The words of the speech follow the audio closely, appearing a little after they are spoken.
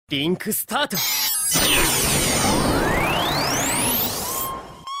リンクスタート。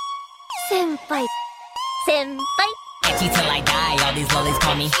先輩 Itchy till I die, all these lollies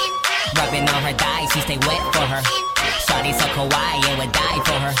call me Rubbing on her thighs, she stay wet for her Shawty so kawaii and would die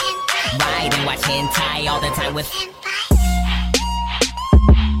for her Ride and watch hentai all the time with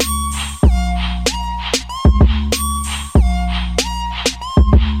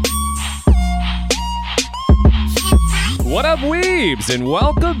What up, Weebs, and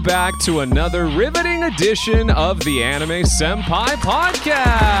welcome back to another riveting edition of the Anime Senpai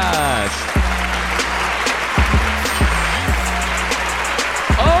Podcast.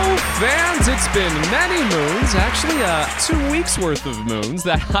 Oh, fans, it's been many moons, actually 2 weeks worth of moons,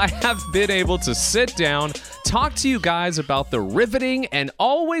 that I have been able to sit down, talk to you guys about the riveting and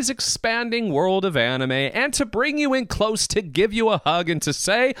always expanding world of anime, and to bring you in close to give you a hug and to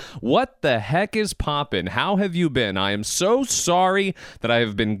say, what the heck is poppin'? How have you been? I am so sorry that I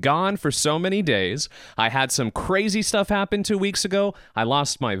have been gone for so many days. I had some crazy stuff happen 2 weeks ago. I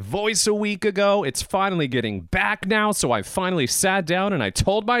lost my voice a week ago. It's finally getting back now, so I finally sat down and I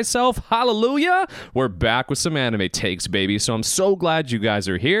told myself, hallelujah, we're back with some anime takes, baby. So I'm so glad you guys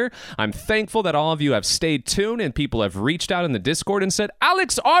are here. I'm thankful that all of you have stayed tuned and people have reached out in the Discord and said,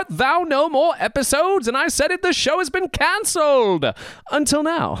 Alex, art thou no more episodes? And I said it, the show has been canceled until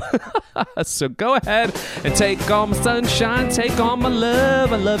now. So go ahead and take all my sunshine, take all my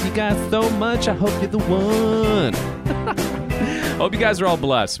love. I love you guys so much. I hope you're the one. Hope you guys are all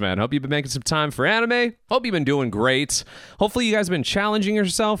blessed, man. Hope you've been making some time for anime. Hope you've been doing great. Hopefully you guys have been challenging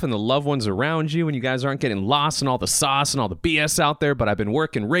yourself and the loved ones around you, and you guys aren't getting lost in all the sauce and all the BS out there. But I've been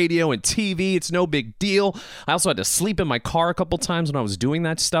working radio and TV. It's no big deal. I also had to sleep in my car a couple times when I was doing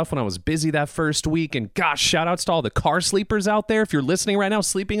that stuff, when I was busy that first week. And gosh, shout outs to all the car sleepers out there. If you're listening right now,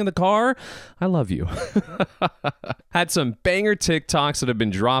 sleeping in the car, I love you. Had some banger TikToks that have been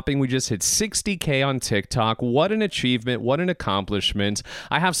dropping. We just hit 60K on TikTok. What an achievement. What an accomplishment.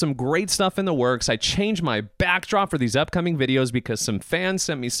 I have some great stuff in the works. I changed my backdrop for these upcoming videos because some fans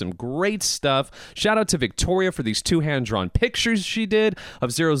sent me some great stuff. Shout out to Victoria for these 2 hand-drawn pictures she did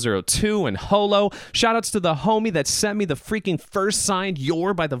of 002 and Holo. Shout outs to the homie that sent me the freaking first signed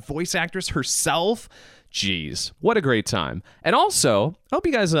Yor by the voice actress herself. Jeez, what a great time. And also, I hope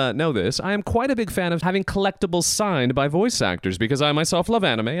you guys know this, I am quite a big fan of having collectibles signed by voice actors because I myself love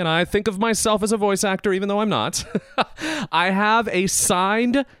anime and I think of myself as a voice actor even though I'm not. I have a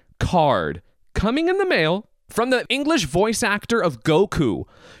signed card coming in the mail from the English voice actor of Goku,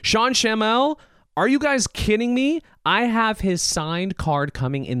 Sean Shamel. Are you guys kidding me? I have his signed card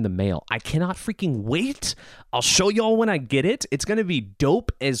coming in the mail. I cannot freaking wait. I'll show y'all when I get it. It's going to be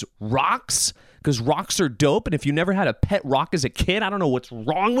dope as rocks because rocks are dope. And if you never had a pet rock as a kid, I don't know what's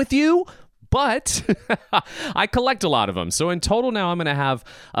wrong with you. But I collect a lot of them. So in total now, I'm going to have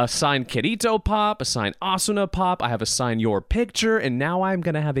a signed Kirito pop, a signed Asuna pop. I have a signed Your Picture. And now I'm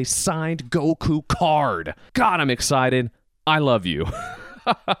going to have a signed Goku card. God, I'm excited. I love you.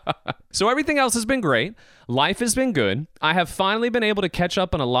 So everything else has been great. Life has been good. I have finally been able to catch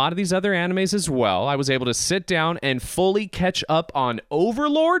up on a lot of these other animes as well. I was able to sit down and fully catch up on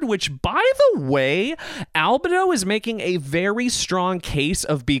Overlord, which, by the way, Albedo is making a very strong case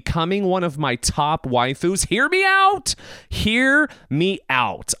of becoming one of my top waifus. Hear me out. Hear me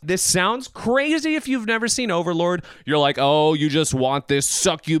out. This sounds crazy if you've never seen Overlord. You're like, oh, you just want this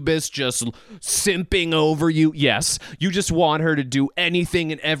succubus just simping over you. Yes. You just want her to do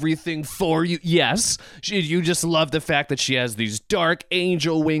anything and everything for you. Yes. You just love the fact that she has these dark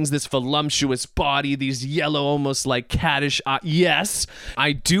angel wings, this voluptuous body, these yellow, almost like caddish yes,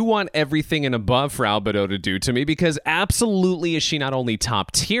 I do want everything and above for Albedo to do to me because absolutely is she not only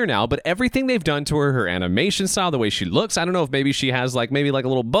top tier now, but everything they've done to her animation style, the way she looks. I don't know if maybe she has maybe a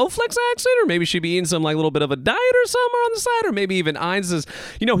little Bowflex accent, or maybe she'd be eating some little bit of a diet or somewhere on the side, or maybe even Ainz is,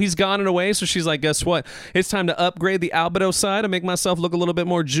 he's gone and away, so she's like, guess what? It's time to upgrade the Albedo side and make myself look a little bit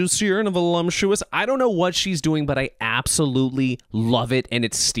more juicier and voluptuous. I don't know what she's doing, but I absolutely love it, and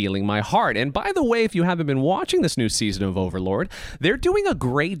it's stealing my heart. And by the way, if you haven't been watching this new season of Overlord, they're doing a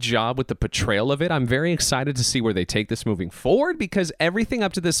great job with the portrayal of it. I'm very excited to see where they take this moving forward because everything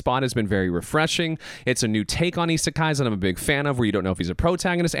up to this spot has been very refreshing. It's a new take on isekais that I'm a big fan of, where you don't know if he's a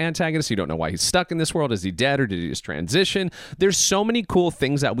protagonist, antagonist, you don't know why he's stuck in this world. Is he dead or did he just transition? There's so many cool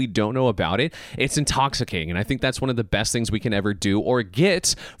things that we don't know about it. It's intoxicating, and I think that's one of the best things we can ever do or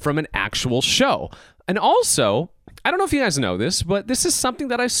get from an actual show. And also, I don't know if you guys know this, but this is something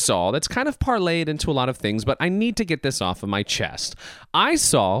that I saw that's kind of parlayed into a lot of things, but I need to get this off of my chest. I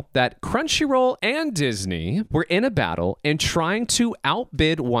saw that Crunchyroll and Disney were in a battle and trying to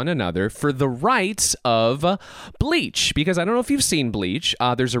outbid one another for the rights of Bleach. Because I don't know if you've seen Bleach.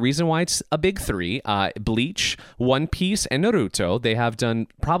 There's a reason why it's a big three. Bleach, One Piece, and Naruto. They have done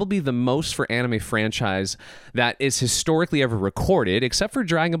probably the most for anime franchise that is historically ever recorded, except for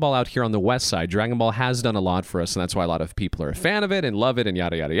Dragon Ball out here on the west side. Dragon Ball has done a lot for us, and that's why a lot of people are a fan of it and love it and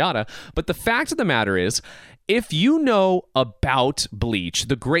yada, yada, yada. But the fact of the matter is, if you know about Bleach,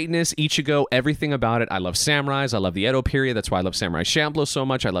 the greatness, Ichigo, everything about it, I love samurais, I love the Edo period, that's why I love Samurai Champloo so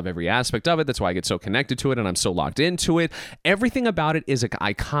much, I love every aspect of it, that's why I get so connected to it and I'm so locked into it. Everything about it is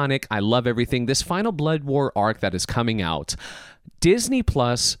iconic, I love everything. This final Blood War arc that is coming out, Disney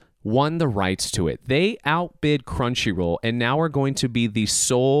Plus won the rights to it. They outbid Crunchyroll and now are going to be the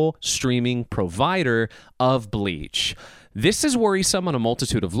sole streaming provider of Bleach. This is worrisome on a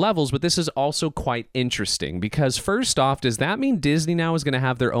multitude of levels, but this is also quite interesting because first off, does that mean Disney now is going to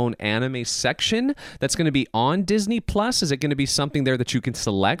have their own anime section that's going to be on Disney Plus? Is it going to be something there that you can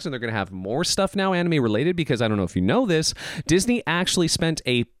select and they're going to have more stuff now anime related? Because I don't know if you know this, Disney actually spent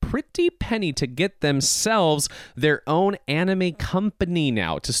a pretty penny to get themselves their own anime company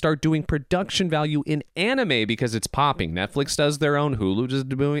now to start doing production value in anime because it's popping. Netflix does their own, Hulu is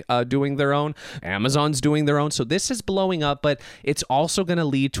doing their own, Amazon's doing their own. So this is blowing up, but it's also going to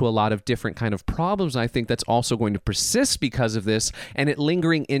lead to a lot of different kind of problems. I think that's also going to persist because of this and it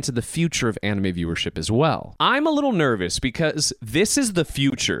lingering into the future of anime viewership as well. I'm a little nervous because this is the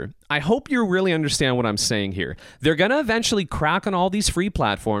future. I hope you really understand what I'm saying here. They're going to eventually crack on all these free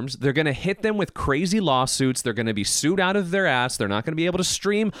platforms. They're going to hit them with crazy lawsuits. They're going to be sued out of their ass. They're not going to be able to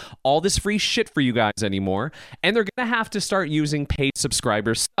stream all this free shit for you guys anymore. And they're going to have to start using paid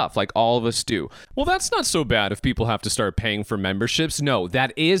subscriber stuff like all of us do. Well, that's not so bad if people have to start paying for memberships. No,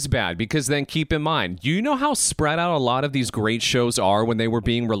 that is bad because then keep in mind, you know how spread out a lot of these great shows are when they were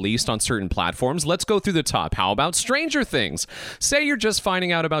being released on certain platforms? Let's go through the top. How about Stranger Things? Say you're just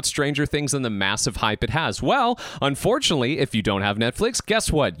finding out about Stranger Things and the massive hype it has. Well, unfortunately, if you don't have Netflix,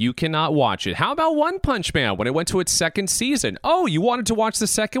 guess what? You cannot watch it. How about One Punch Man when it went to its second season? Oh, you wanted to watch the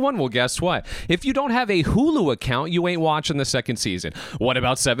second one? Well, guess what? If you don't have a Hulu account, you ain't watching the second season. What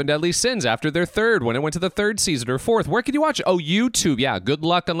about Seven Deadly Sins after their third when it went to the third season or fourth? Where can you watch it? Oh, YouTube. Yeah, good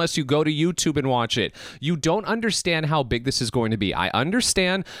luck unless you go to YouTube and watch it. You don't understand how big this is going to be. I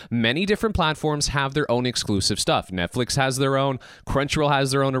understand many different platforms have their own exclusive stuff. Netflix has their own, Crunchyroll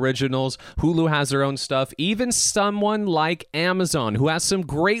has their own originals, Hulu has their own stuff, even someone like Amazon who has some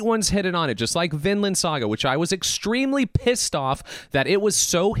great ones hidden on it, just like Vinland Saga, which I was extremely pissed off that it was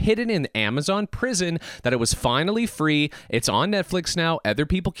so hidden in Amazon prison that it was finally free. It's on Netflix now. Other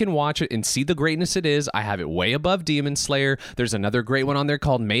people can watch it and see the greatness it is. I have it way above Demon Slayer. There's another great one on there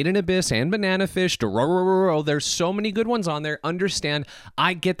called Made in Abyss and Banana Fish. There's so many good ones on there. Understand,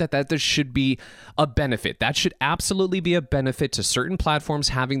 I get that there should be a benefit. That should absolutely be a benefit to certain platforms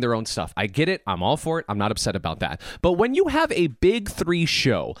having their own stuff. I get it. I'm all for it. I'm not upset about that. But when you have a big three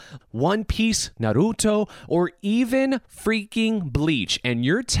show, One Piece, Naruto, or even freaking Bleach, and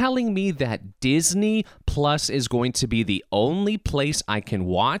you're telling me that Disney Plus is going to be the only place I can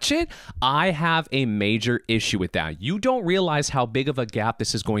watch it, I have a major issue with that. You don't realize how big of a gap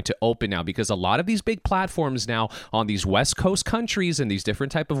this is going to open now because a lot of these big platforms now on these West Coast countries and these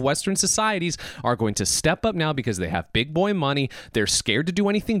different type of Western societies are going to step up now because they have big boy money. They're scared to do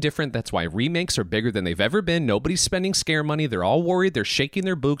anything different. That's why remakes are bigger than they've ever been. Nobody's spending scare money. They're all worried. They're shaking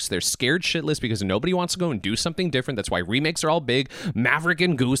their boots. They're scared shitless because nobody wants to go and do something different. That's why remakes are all big. Maverick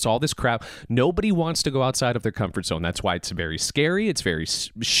and Goose, all this crap. Nobody wants to go outside of their comfort zone. That's why it's very scary. It's very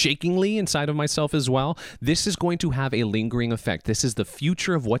shakingly inside of myself as well. This is going to have a lingering effect. This is the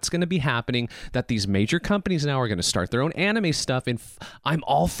future of what's going to be happening, that these major companies now are going to start their own anime stuff. And I'm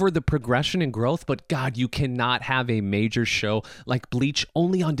all for the progression and growth, but God, you cannot have a major show like Bleach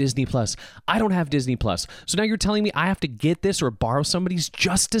only on Disney Plus. I don't have Disney Plus. So now you're telling me I have to get this or borrow somebody's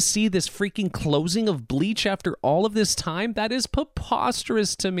just to see this freaking closing of Bleach after all of this time? That is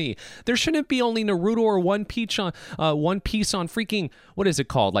preposterous to me. There shouldn't be only Naruto or One Piece on freaking, what is it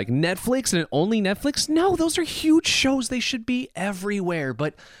called? Like Netflix and only Netflix? No, those are huge shows. They should be everywhere.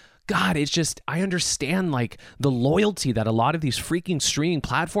 But God, it's just, I understand like the loyalty that a lot of these freaking streaming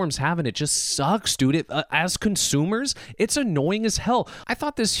platforms have, and it just sucks, dude. As consumers, it's annoying as hell. I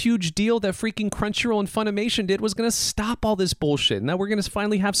thought this huge deal that freaking Crunchyroll and Funimation did was going to stop all this bullshit, and that we're going to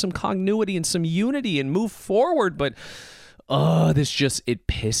finally have some continuity and some unity and move forward, but it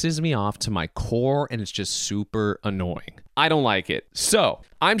pisses me off to my core, and it's just super annoying. I don't like it. So,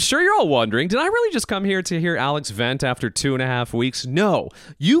 I'm sure you're all wondering, did I really just come here to hear Alex vent after 2.5 weeks? No,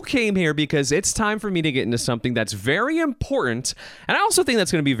 you came here because it's time for me to get into something that's very important, and I also think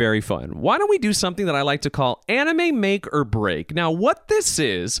that's going to be very fun. Why don't we do something that I like to call Anime Make or Break? Now, what this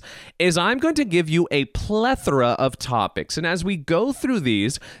is I'm going to give you a plethora of topics, and as we go through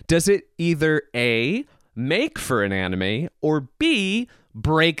these, does it either A, make for an anime, or B,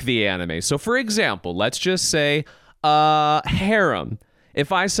 break the anime? So, for example, let's just say harem.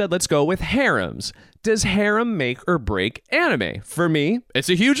 If I said let's go with harems, does harem make or break anime? For me, it's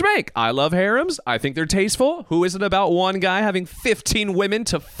a huge make. I love harems. I think they're tasteful. Who isn't about one guy having 15 women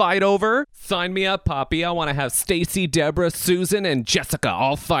to fight over? Sign me up, Poppy. I want to have Stacy, Deborah, Susan, and Jessica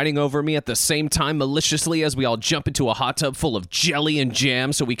all fighting over me at the same time maliciously as we all jump into a hot tub full of jelly and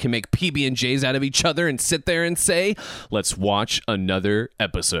jam so we can make PB&Js out of each other and sit there and say, let's watch another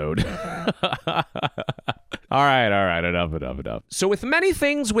episode. All right, enough. So with many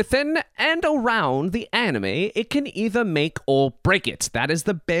things within and around the anime, it can either make or break it. That is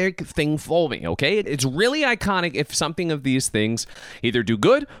the big thing for me, okay? It's really iconic if something of these things either do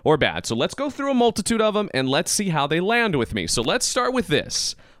good or bad. So let's go through a multitude of them and let's see how they land with me. So let's start with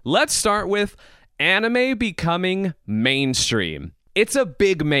this. Let's start with anime becoming mainstream. It's a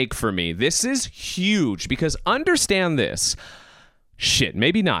big make for me. This is huge because understand this. Shit,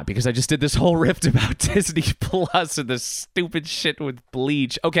 maybe not, because I just did this whole rift about Disney Plus and this stupid shit with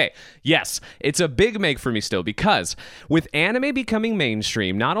Bleach. Okay, yes, it's a big make for me still, because with anime becoming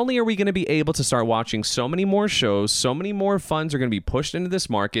mainstream, not only are we going to be able to start watching so many more shows, so many more funds are going to be pushed into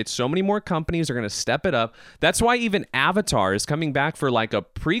this market, so many more companies are going to step it up. That's why even Avatar is coming back for like a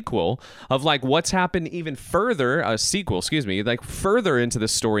prequel of like what's happened even further, a sequel, like further into the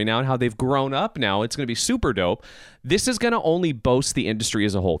story now and how they've grown up now. It's going to be super dope. This is going to only boost the industry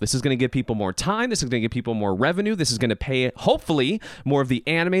as a whole. This is going to give people more time. This is going to give people more revenue. This is going to pay, hopefully, more of the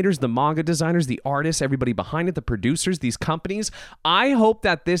animators, the manga designers, the artists, everybody behind it, the producers, these companies. I hope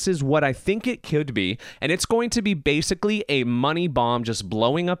that this is what I think it could be, and it's going to be basically a money bomb just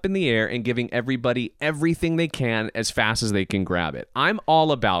blowing up in the air and giving everybody everything they can as fast as they can grab it. I'm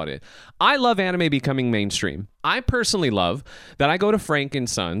all about it. I love anime becoming mainstream. I personally love that I go to Frank &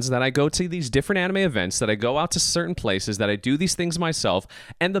 Sons, that I go to these different anime events, that I go out to certain places, that I do these things myself.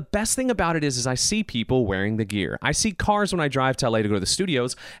 And the best thing about it is I see people wearing the gear. I see cars when I drive to LA to go to the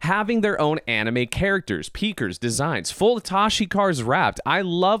studios having their own anime characters, peekers, designs, full Itachi cars wrapped. I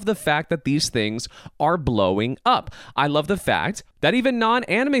love the fact that these things are blowing up. I love the fact that even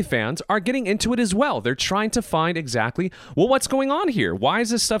non-anime fans are getting into it as well. They're trying to find exactly, well, what's going on here? Why is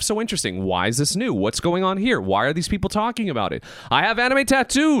this stuff so interesting? Why is this new? What's going on here? Why are these people talking about it? I have anime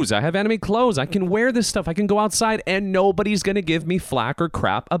tattoos. I have anime clothes. I can wear this stuff. I can go outside and nobody's going to give me flack or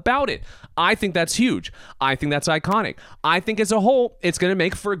crap about it. I think that's huge. I think that's iconic. I think as a whole, it's going to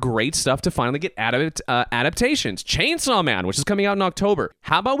make for great stuff to finally get adaptations. Chainsaw Man, which is coming out in October.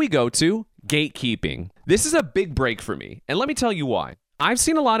 How about we go to gatekeeping? This is a big break for me, and let me tell you why. I've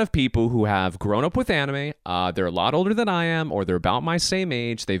seen a lot of people who have grown up with anime. They're a lot older than I am, or they're about my same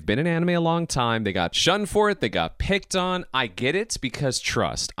age. They've been in anime a long time. They got shunned for it. They got picked on. I get it, because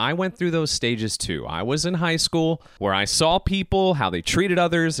trust, I went through those stages too. I was in high school where I saw people, how they treated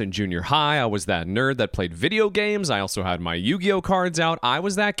others. In junior high, I was that nerd that played video games. I also had my Yu-Gi-Oh cards out. I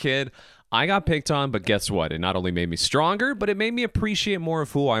was that kid. I got picked on, but guess what? It not only made me stronger, but it made me appreciate more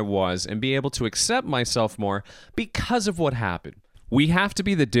of who I was and be able to accept myself more because of what happened. We have to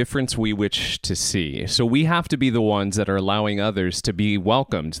be the difference we wish to see. So we have to be the ones that are allowing others to be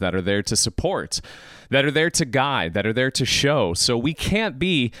welcomed, that are there to support, that are there to guide, that are there to show. So we can't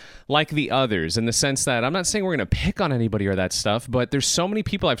be like the others in the sense that I'm not saying we're going to pick on anybody or that stuff, but there's so many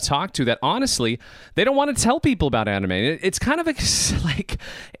people I've talked to that honestly, they don't want to tell people about anime. It's kind of like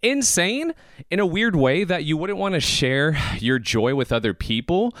insane in a weird way that you wouldn't want to share your joy with other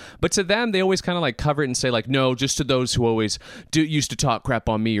people. But to them, they always kind of like cover it and say like, no, just to those who always used to talk crap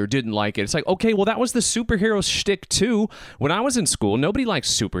on me or didn't like it. It's like, okay, well, that was the superhero shtick too. When I was in school, nobody liked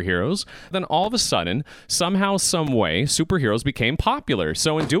superheroes. Then all of a sudden, somehow, some way, superheroes became popular.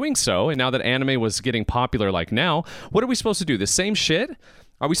 So in doing so, and now that anime was getting popular like now, what are we supposed to do? The same shit?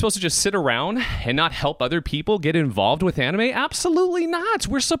 Are we supposed to just sit around and not help other people get involved with anime? Absolutely not.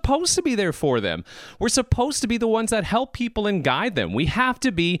 We're supposed to be there for them. We're supposed to be the ones that help people and guide them. We have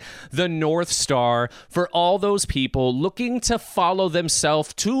to be the North Star for all those people looking to follow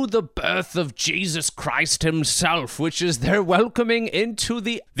themselves to the birth of Jesus Christ himself, which is their welcoming into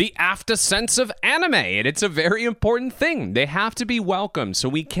the after sense of anime. And it's a very important thing. They have to be welcomed. So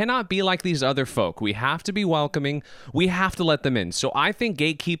we cannot be like these other folk. We have to be welcoming. We have to let them in. So I think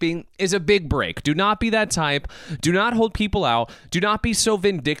gatekeeping is a big break. Do not be that type. Do not hold people out. Do not be so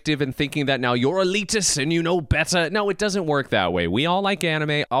vindictive and thinking that now you're elitist and you know better. No, it doesn't work that way. We all like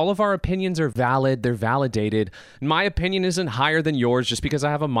anime. All of our opinions are valid. They're validated. My opinion isn't higher than yours just because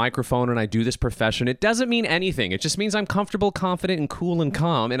I have a microphone and I do this profession. It doesn't mean anything. It just means I'm comfortable, confident, and cool and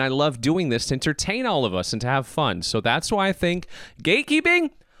calm, and I love doing this to entertain all of us and to have fun. So that's why I think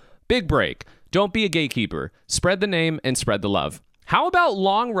gatekeeping, big break. Don't be a gatekeeper. Spread the name and spread the love. How about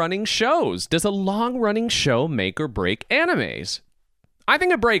long-running shows? Does a long-running show make or break animes? I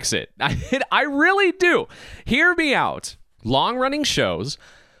think it breaks it. I really do. Hear me out. Long-running shows,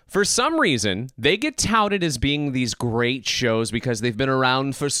 for some reason, they get touted as being these great shows because they've been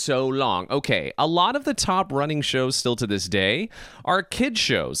around for so long. Okay, a lot of the top-running shows still to this day are kid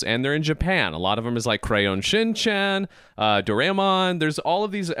shows, and they're in Japan. A lot of them is like Crayon Shin-chan, Doraemon. There's all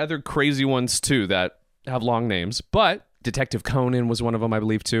of these other crazy ones, too, that have long names, but Detective Conan was one of them, I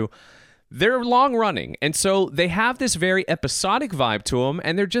believe, too. They're long running, and so they have this very episodic vibe to them,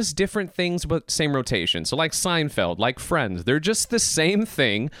 and they're just different things but same rotation. So like Seinfeld, like Friends, they're just the same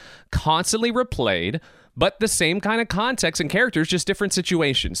thing, constantly replayed, but the same kind of context and characters, just different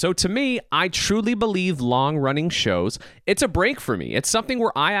situations. So to me, I truly believe long-running shows, it's a break for me. It's something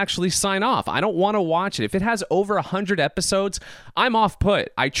where I actually sign off. I don't want to watch it. If it has over 100 episodes, I'm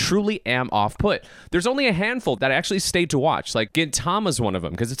off-put. I truly am off-put. There's only a handful that I actually stayed to watch. Like Gintama's one of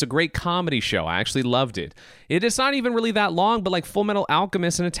them, because it's a great comedy show. I actually loved it. It is not even really that long, but like Fullmetal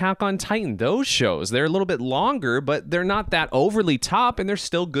Alchemist and Attack on Titan, those shows, they're a little bit longer, but they're not that overly top, and they're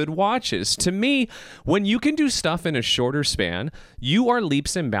still good watches. To me, when you can do stuff in a shorter span, you are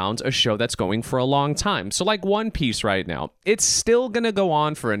leaps and bounds a show that's going for a long time. So like One Piece right now, it's still going to go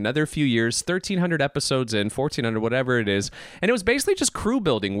on for another few years, 1,300 episodes in, 1,400, whatever it is. And it was basically just crew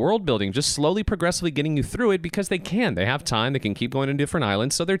building, world building, just slowly, progressively getting you through it because they can. They have time. They can keep going to different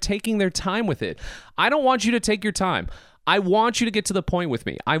islands. So they're taking their time with it. I don't want you to take your time. I want you to get to the point with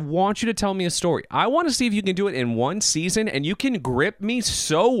me. I want you to tell me a story. I want to see if you can do it in one season and you can grip me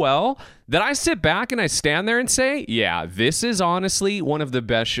so well that I sit back and I stand there and say, yeah, this is honestly one of the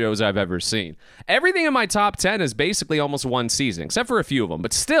best shows I've ever seen. Everything in my top 10 is basically almost one season, except for a few of them.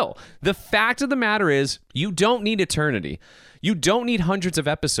 But still, the fact of the matter is you don't need eternity. You don't need hundreds of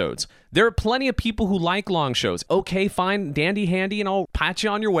episodes. There are plenty of people who like long shows. Okay, fine, dandy handy, and I'll pat you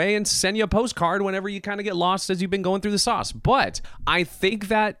on your way and send you a postcard whenever you kind of get lost as you've been going through the sauce. But I think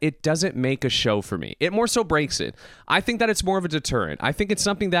that it doesn't make a show for me. It more so breaks it. I think that it's more of a deterrent. I think it's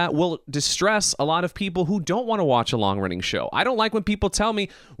something that will distress a lot of people who don't want to watch a long-running show. I don't like when people tell me,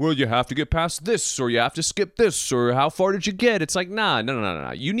 well, you have to get past this, or you have to skip this, or how far did you get? It's like,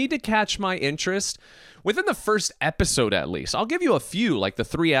 no. You need to catch my interest within the first episode at least. I'll give you a few, like the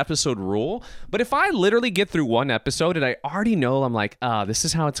 3-episode rule. But if I literally get through one episode and I already know I'm like, this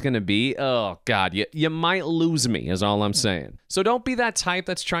is how it's going to be, oh, God, you might lose me is all I'm saying. So don't be that type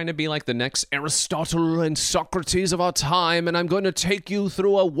that's trying to be like the next Aristotle and Socrates of our time, and I'm going to take you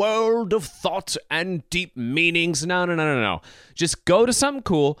through a world of thought and deep meanings. No. Just go to something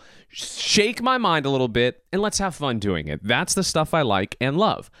cool, shake my mind a little bit, and let's have fun doing it. That's the stuff I like and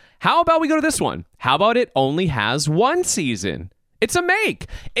love. How about we go to this one? How about it only has one season? It's a make.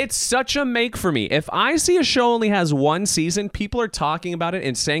 It's such a make for me. If I see a show only has one season, people are talking about it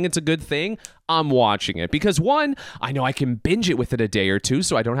and saying it's a good thing, I'm watching it. Because one, I know I can binge it within a day or two,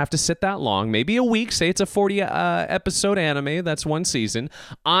 so I don't have to sit that long. Maybe a week. Say it's a 40-episode anime. That's one season.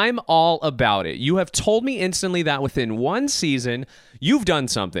 I'm all about it. You have told me instantly that within one season, you've done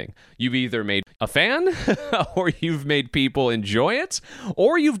something. You've either made a fan, or you've made people enjoy it,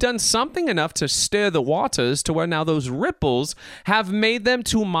 or you've done something enough to stir the waters to where now those ripples have made them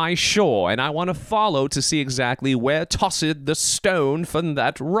to my shore, and I want to follow to see exactly where tossed the stone from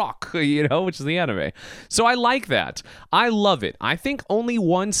that rock, which is the anime. So I like that. I love it. I think only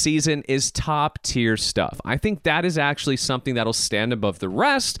one season is top tier stuff. I think that is actually something that'll stand above the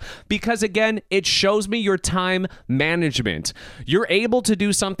rest because, again, it shows me your time management. You're able to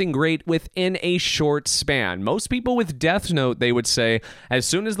do something great within a a short span. Most people with Death Note, they would say, as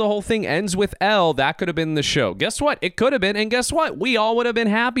soon as the whole thing ends with L, that could have been the show. Guess what? It could have been, and guess what? We all would have been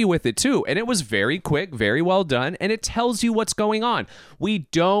happy with it too. And it was very quick, very well done, and it tells you what's going on. We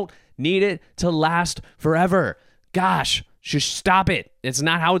don't need it to last forever. Gosh, just stop it. It's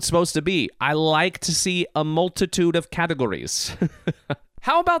not how it's supposed to be. I like to see a multitude of categories.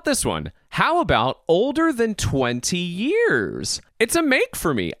 How about this one? How about older than 20 years? It's a make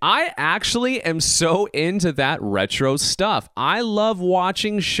for me. I actually am so into that retro stuff. I love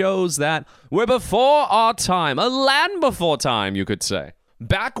watching shows that were before our time, a land before time, you could say.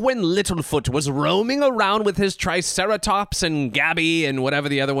 Back when Littlefoot was roaming around with his Triceratops and Gabby and whatever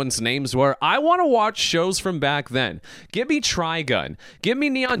the other ones' names were, I want to watch shows from back then. Give me Trigun. Give me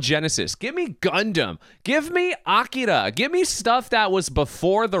Neon Genesis. Give me Gundam. Give me Akira. Give me stuff that was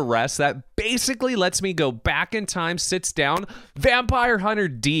before the rest that basically lets me go back in time, sits down. Vampire Hunter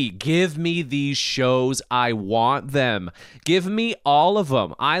D. Give me these shows. I want them. Give me all of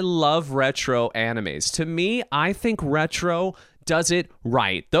them. I love retro animes. To me, I think retro does it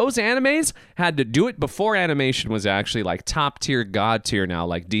right. Those animes had to do it before animation was actually like top tier, god tier now,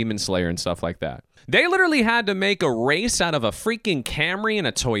 like Demon Slayer and stuff like that. They literally had to make a race out of a freaking Camry and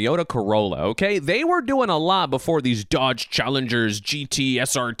a Toyota Corolla, okay? They were doing a lot before these Dodge Challengers, GT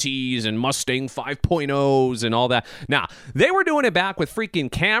SRTs, and Mustang 5.0s and all that. Nah, they were doing it back with freaking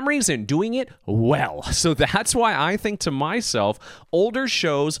Camrys and doing it well. So that's why I think to myself, older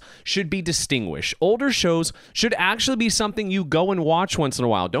shows should be distinguished. Older shows should actually be something you go and watch once in a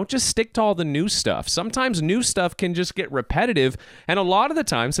while. Don't just stick to all the new stuff. Sometimes new stuff can just get repetitive, and a lot of the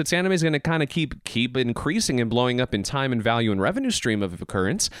time, since anime is going to kind of keep increasing and blowing up in time and value and revenue stream of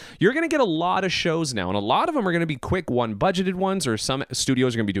occurrence, you're going to get a lot of shows now, and a lot of them are going to be quick one budgeted ones, or some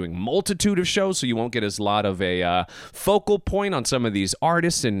studios are going to be doing multitude of shows, so you won't get as lot of a focal point on some of these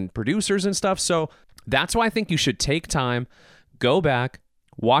artists and producers and stuff. So that's why I think you should take time, go back,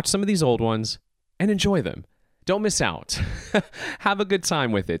 watch some of these old ones, and enjoy them. Don't miss out. Have a good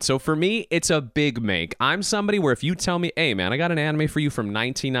time with it. So for me, it's a big make. I'm somebody where if you tell me, hey man, I got an anime for you from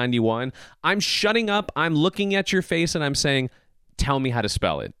 1991, I'm shutting up, I'm looking at your face, and I'm saying, tell me how to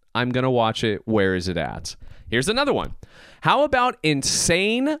spell it. I'm going to watch it. Where is it at? Here's another one. How about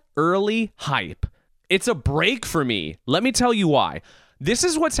insane early hype? It's a break for me. Let me tell you why. This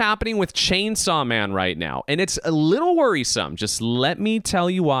is what's happening with Chainsaw Man right now, and it's a little worrisome. Just let me tell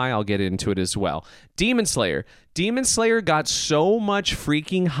you why. I'll get into it as well. Demon Slayer. Demon Slayer got so much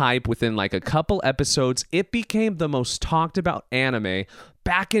freaking hype within like a couple episodes. It became the most talked about anime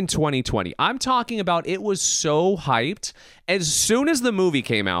back in 2020. I'm talking about it was so hyped. As soon as the movie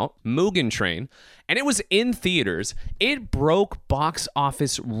came out, Mugen Train, and it was in theaters, it broke box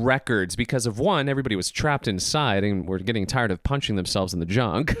office records because of one, everybody was trapped inside and were getting tired of punching themselves in the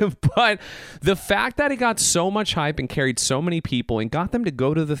junk. But the fact that it got so much hype and carried so many people and got them to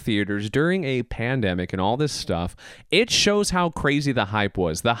go to the theaters during a pandemic and all this stuff, it shows how crazy the hype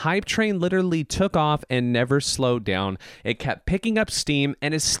was. The hype train literally took off and never slowed down. It kept picking up steam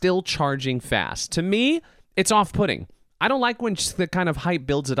and is still charging fast. To me, it's off-putting. I don't like when the kind of hype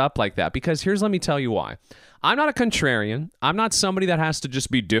builds it up like that, because let me tell you why. I'm not a contrarian. I'm not somebody that has to just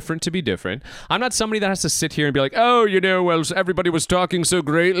be different to be different. I'm not somebody that has to sit here and be like, oh, well, everybody was talking so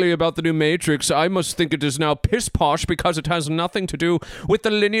greatly about the new Matrix. I must think it is now piss posh because it has nothing to do with the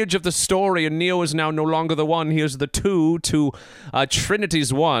lineage of the story, and Neo is now no longer the one. He is the two to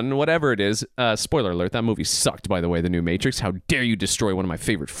Trinity's one, whatever it is. Spoiler alert, that movie sucked, by the way, the new Matrix. How dare you destroy one of my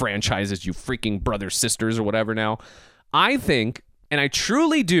favorite franchises, you freaking brothers, sisters, or whatever now. I think, and I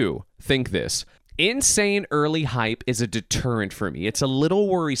truly do think this, insane early hype is a deterrent for me. It's a little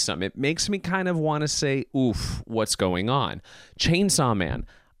worrisome. It makes me kind of want to say, oof, what's going on? Chainsaw Man.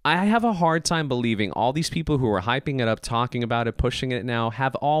 I have a hard time believing all these people who are hyping it up, talking about it, pushing it now,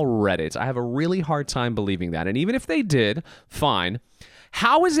 have all read it. I have a really hard time believing that. And even if they did, fine.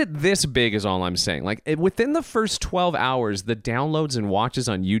 How is it this big is all I'm saying. Like, within the first 12 hours, the downloads and watches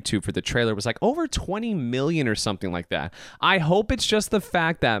on YouTube for the trailer was like over 20 million or something like that. I hope it's just the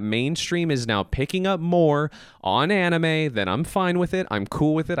fact that mainstream is now picking up more on anime. Then I'm fine with it. I'm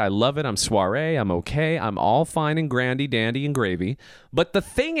cool with it. I love it. I'm soiree. I'm okay. I'm all fine and grandy, dandy, and gravy. But the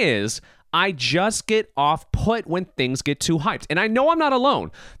thing is, I just get off-put when things get too hyped. And I know I'm not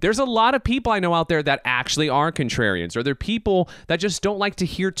alone. There's a lot of people I know out there that actually are contrarians, or they're people that just don't like to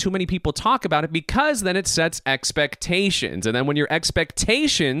hear too many people talk about it, because then it sets expectations. And then when your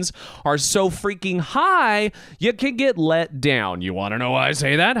expectations are so freaking high, you can get let down. You want to know why I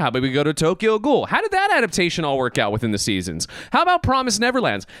say that? How about we go to Tokyo Ghoul? How did that adaptation all work out within the seasons? How about Promised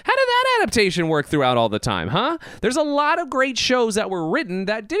Neverlands? How did that adaptation work throughout all the time, huh? There's a lot of great shows that were written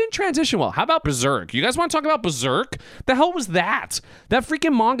that didn't transition well. How about Berserk? You guys want to talk about Berserk? The hell was that? That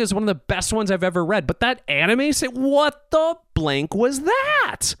freaking manga is one of the best ones I've ever read. But that anime, what the blank was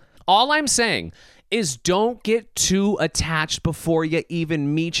that? All I'm saying is don't get too attached before you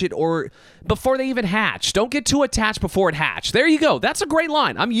even meet it or before they even hatch. Don't get too attached before it hatch. There you go. That's a great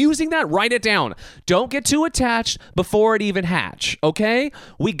line. I'm using that. Write it down. Don't get too attached before it even hatch, okay?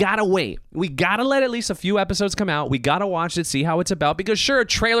 We gotta wait. We gotta let at least a few episodes come out. We gotta watch it, see how it's about, because sure, a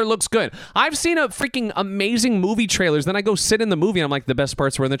trailer looks good. I've seen a freaking amazing movie trailers, then I go sit in the movie and I'm like, the best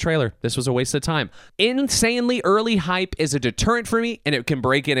parts were in the trailer. This was a waste of time. Insanely early hype is a deterrent for me, and it can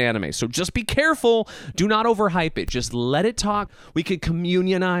break in anime. So just be careful. Do not overhype it. Just let it talk. We can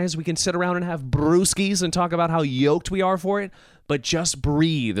communionize. We can sit around and have brewskis and talk about how yoked we are for it. But just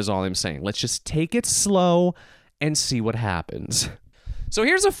breathe is all I'm saying. Let's just take it slow and see what happens. So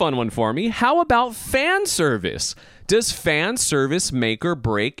here's a fun one for me. How about fan service? Does fan service make or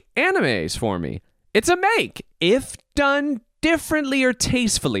break animes for me? It's a make, if done differently or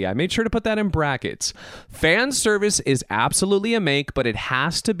tastefully. I made sure to put that in brackets. Fan service is absolutely a make, but it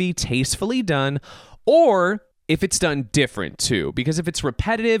has to be tastefully done, or if it's done different too. Because if it's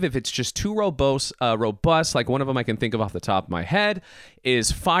repetitive, if it's just too robust, like one of them I can think of off the top of my head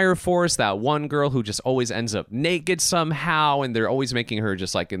is Fire Force, that one girl who just always ends up naked somehow, and they're always making her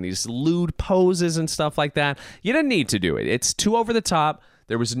just like in these lewd poses and stuff like that. You didn't need to do it. It's too over the top.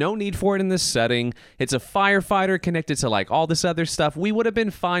 There was no need for it in this setting. It's a firefighter connected to like all this other stuff. We would have been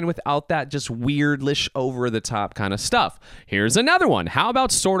fine without that just weirdlish over-the-top kind of stuff. Here's another one. How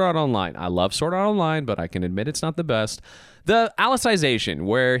about Sword Art Online? I love Sword Art Online, but I can admit it's not the best. The Alicization,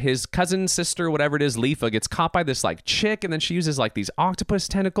 where his cousin, sister, whatever it is, Leafa, gets caught by this like chick, and then she uses like these octopus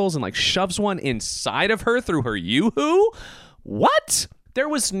tentacles and like shoves one inside of her through her yoo-hoo? What? There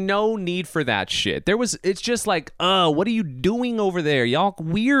was no need for that shit. It's just like, what are you doing over there? Y'all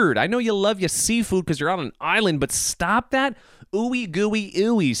weird. I know you love your seafood because you're on an island, but stop that ooey gooey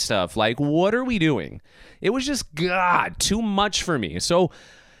ooey stuff. Like, what are we doing? It was just, God, too much for me. So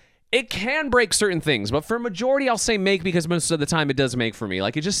it can break certain things, but for majority, I'll say make, because most of the time it does make for me.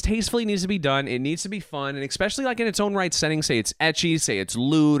 Like, it just tastefully needs to be done. It needs to be fun, and especially like in its own right setting, say it's ecchi, say it's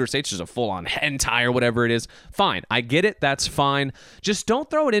lewd, or say it's just a full-on hentai or whatever it is. Fine. I get it. That's fine. Just don't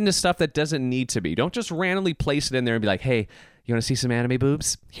throw it into stuff that doesn't need to be. Don't just randomly place it in there and be like, hey, you want to see some anime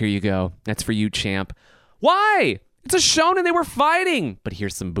boobs? Here you go. That's for you, champ. Why? It's a shonen. They were fighting. But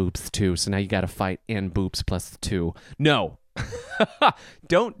here's some boobs, too. So now you got to fight and boobs plus 2. No.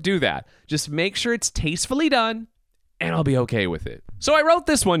 Don't do that. Just make sure it's tastefully done, and I'll be okay with it. So I wrote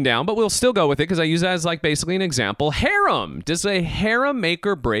this one down, but we'll still go with it because I use it as like basically an example. Harem. Does a harem make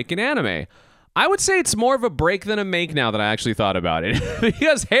or break an anime? I would say it's more of a break than a make now that I actually thought about it.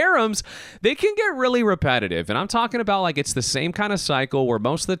 Because harems, they can get really repetitive. And I'm talking about like it's the same kind of cycle where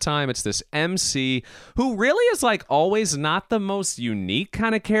most of the time it's this MC who really is like always not the most unique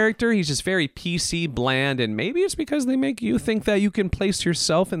kind of character. He's just very PC, bland. And maybe it's because they make you think that you can place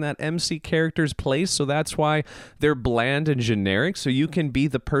yourself in that MC character's place. So that's why they're bland and generic. So you can be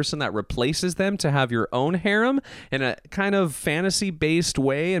the person that replaces them to have your own harem in a kind of fantasy-based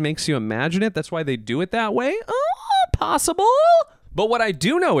way and makes you imagine it. That's why they do it that way. Possible. But what I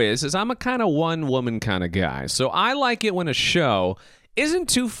do know is I'm a kind of one-woman kind of guy. So I like it when a show isn't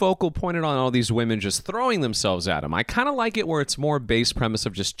too focal pointed on all these women just throwing themselves at them. I kind of like it where it's more base premise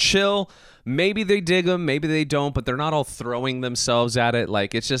of just chill. Maybe they dig them, maybe they don't, but they're not all throwing themselves at it.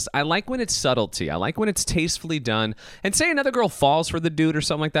 Like, it's just, I like when it's subtlety. I like when it's tastefully done. And say another girl falls for the dude or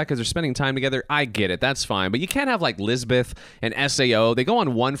something like that because they're spending time together. I get it. That's fine. But you can't have like Lisbeth and SAO. They go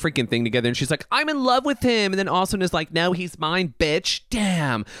on one freaking thing together and she's like, I'm in love with him. And then Austin is like, no, he's mine, bitch.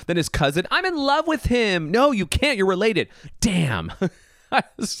 Damn. Then his cousin, I'm in love with him. No, you can't. You're related. Damn.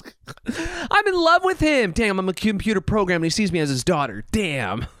 I'm in love with him. Damn, I'm a computer program and he sees me as his daughter.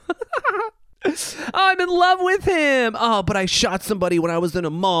 Damn. I'm in love with him. Oh, but I shot somebody when I was in a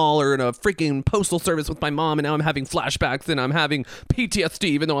mall or in a freaking postal service with my mom, and now I'm having flashbacks and I'm having PTSD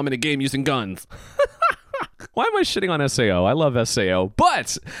even though I'm in a game using guns. Why am I shitting on SAO? I love SAO.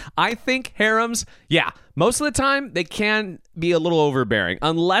 But I think harems, yeah, most of the time they can be a little overbearing.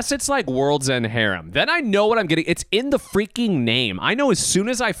 Unless it's like World's End Harem. Then I know what I'm getting. It's in the freaking name. I know as soon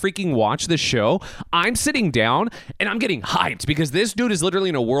as I freaking watch the show, I'm sitting down and I'm getting hyped because this dude is literally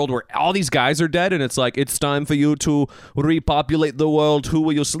in a world where all these guys are dead and it's like, it's time for you to repopulate the world. Who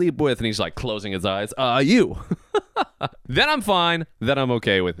will you sleep with? And he's like closing his eyes. You. Then I'm fine. Then I'm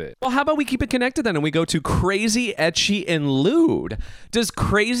okay with it. Well, how about we keep it connected then and we go to crazy, ecchi, and lewd. Does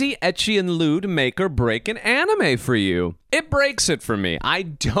crazy, ecchi, and lewd make or break an anime for you? It breaks it for me. I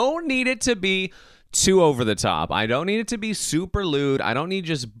don't need it to be too over the top. I don't need it to be super lewd. I don't need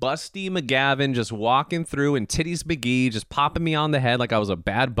just Busty McGavin just walking through and Titties McGee just popping me on the head like I was a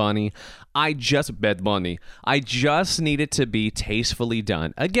bad bunny. I just need it to be tastefully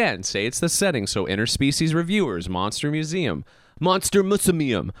done. Again, say it's the setting. So interspecies reviewers, Monster Museum.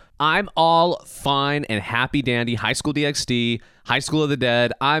 I'm all fine and happy dandy. High School DxD, High School of the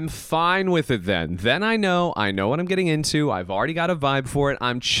Dead. I'm fine with it then. Then I know what I'm getting into. I've already got a vibe for it.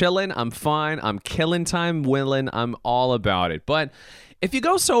 I'm chilling. I'm fine. I'm killing time willing. I'm all about it. But if you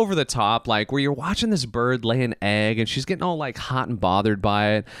go so over the top, like where you're watching this bird lay an egg and she's getting all like hot and bothered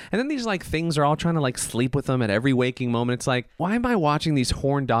by it, and then these like things are all trying to like sleep with them at every waking moment, it's like, why am I watching these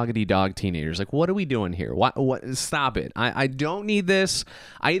horn doggedy dog teenagers? Like, what are we doing here? What? Stop it. I don't need this.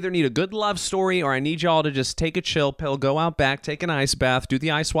 I either need a good love story or I need y'all to just take a chill pill, go out back, take an ice bath, do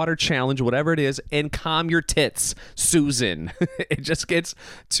the ice water challenge, whatever it is, and calm your tits, Susan. It just gets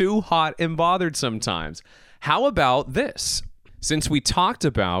too hot and bothered sometimes. How about this? Since we talked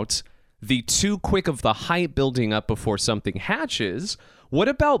about the too quick of the hype building up before something hatches, what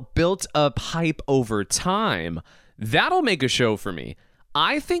about built up hype over time? That'll make a show for me.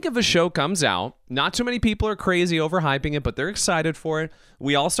 I think if a show comes out, not too many people are crazy overhyping it, but they're excited for it.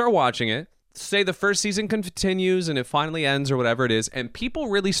 We all start watching it. Say the first season continues and it finally ends or whatever it is, and people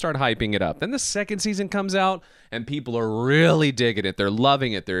really start hyping it up. Then the second season comes out and people are really digging it. They're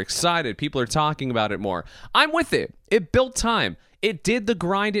loving it. They're excited. People are talking about it more. I'm with it. It built time. It did the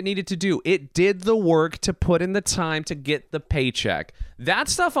grind it needed to do. It did the work to put in the time to get the paycheck. That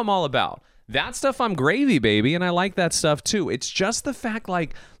stuff I'm all about. That stuff I'm gravy, baby, and I like that stuff too. It's just the fact,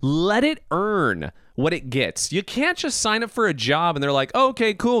 like, let it earn what it gets. You can't just sign up for a job and they're like, oh,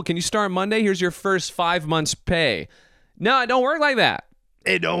 okay, cool. Can you start Monday? Here's your first 5 months pay. No, it don't work like that.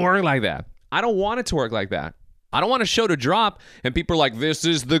 It don't work like that. I don't want it to work like that. I don't want a show to drop and people are like, this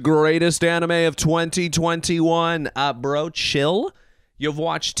is the greatest anime of 2021. Bro, chill. You've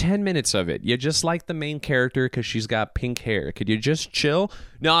watched 10 minutes of it. You just like the main character because she's got pink hair. Could you just chill?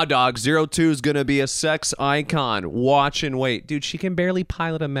 Nah, dog. 02 is going to be a sex icon. Watch and wait. Dude, she can barely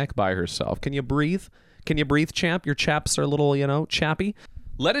pilot a mech by herself. Can you breathe? Can you breathe, champ? Your chaps are a little, chappy.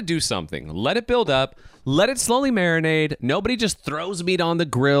 Let it do something. Let it build up. Let it slowly marinate. Nobody just throws meat on the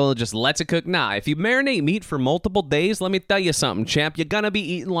grill, just lets it cook. Nah, if you marinate meat for multiple days, let me tell you something, champ. You're going to be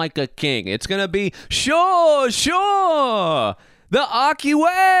eating like a king. It's going to be sure. The Aki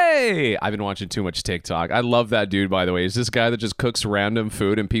way! I've been watching too much TikTok. I love that dude, by the way. He's this guy that just cooks random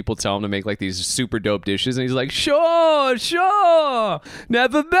food and people tell him to make like these super dope dishes and he's like, sure,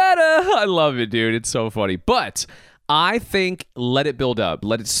 never better. I love it, dude. It's so funny. But I think let it build up.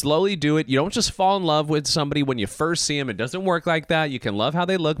 Let it slowly do it. You don't just fall in love with somebody when you first see them. It doesn't work like that. You can love how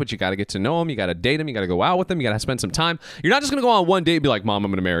they look, but you got to get to know them. You got to date them. You got to go out with them. You got to spend some time. You're not just going to go on one date and be like, Mom,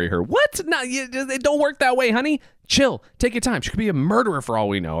 I'm going to marry her. What? No, it don't work that way, honey. Chill. Take your time. She could be a murderer for all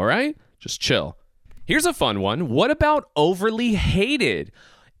we know, all right? Just chill. Here's a fun one. What about overly hated?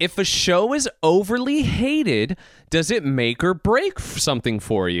 If a show is overly hated, does it make or break something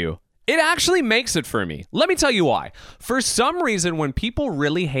for you? It actually makes it for me. Let me tell you why. For some reason, when people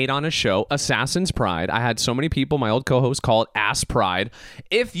really hate on a show, Assassin's Pride, I had so many people, my old co-host, call it Ass Pride.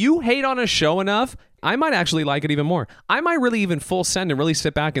 If you hate on a show enough, I might actually like it even more. I might really even full send and really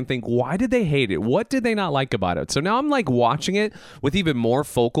sit back and think, why did they hate it? What did they not like about it? So now I'm like watching it with even more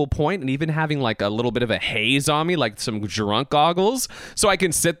focal point and even having like a little bit of a haze on me, like some drunk goggles. So I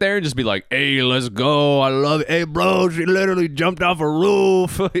can sit there and just be like, hey, let's go. I love it. Hey, bro, she literally jumped off a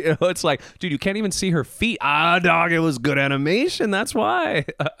roof. It's like, dude, you can't even see her feet. Dog, it was good animation. That's why.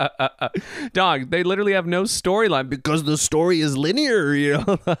 Dog, they literally have no storyline because the story is linear,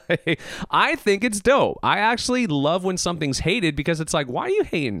 I think it's dope. I actually love when something's hated because it's like, why are you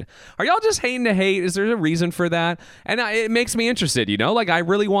hating? Are y'all just hating to hate? Is there a reason for that? And it makes me interested, like I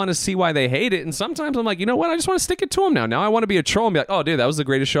really want to see why they hate it. And sometimes I'm like, you know what? I just want to stick it to them now. Now I want to be a troll and be like, oh, dude, that was the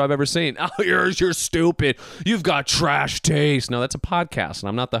greatest show I've ever seen. Oh, you're stupid. You've got trash taste. No, that's a podcast and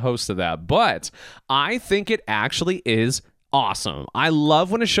I'm not the host of that. But I think it actually is awesome. I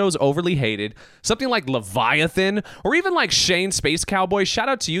love when a show's overly hated. Something like Leviathan or even like Shane Space Cowboy. Shout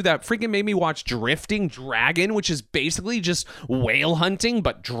out to you. That freaking made me watch Drifting Dragon, which is basically just whale hunting,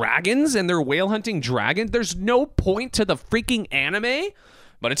 but dragons, and they're whale hunting dragons. There's no point to the freaking anime,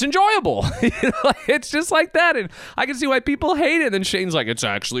 but it's enjoyable. It's just like that. And I can see why people hate it. And then Shane's like, it's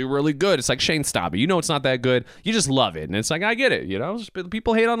actually really good. It's like, Shane, stop it. It's not that good. You just love it. And it's like, I get it.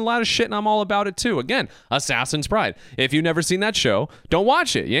 People hate on a lot of shit and I'm all about it too. Again, Assassin's Pride. If you've never seen that show, don't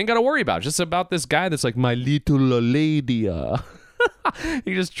watch it. You ain't got to worry about it. It's just about this guy that's like, my little lady.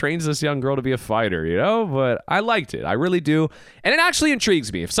 He just trains this young girl to be a fighter, you know? But I liked it. I really do. And it actually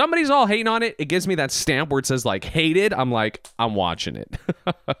intrigues me. If somebody's all hating on it, it gives me that stamp where it says, like, hated. I'm like, I'm watching it.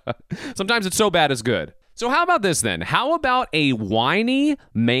 Sometimes it's so bad it's good. So how about this then? How about a whiny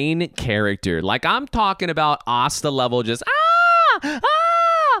main character? Like, I'm talking about Asta level, just,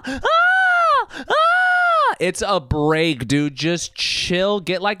 It's a break, dude. Just chill.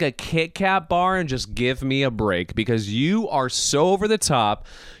 Get like a Kit Kat bar and just give me a break because you are so over the top.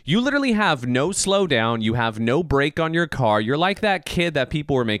 You literally have no slowdown. You have no brake on your car. You're like that kid that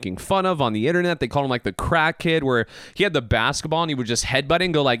people were making fun of on the internet. They call him like the crack kid where he had the basketball and he would just headbutt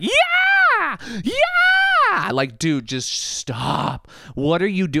and go like, yeah, yeah. Like, dude, just stop. What are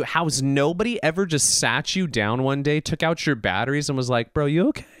you doing? How has nobody ever just sat you down one day, took out your batteries and was like, bro, you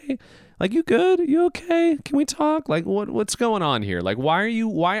okay? Like, you good? You okay? Can we talk? Like, what's going on here? Like, why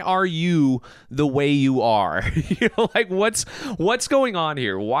are you the way you are? You know, like, what's going on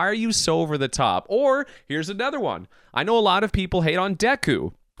here? Why are you so over the top? Or here's another one. I know a lot of people hate on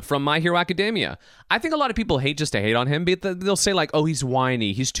Deku from My Hero Academia. I think a lot of people hate just to hate on him, but they'll say like, oh, he's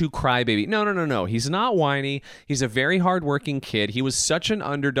whiny, he's too crybaby. No. He's not whiny. He's a very hardworking kid. He was such an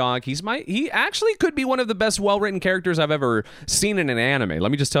underdog. He actually could be one of the best well-written characters I've ever seen in an anime.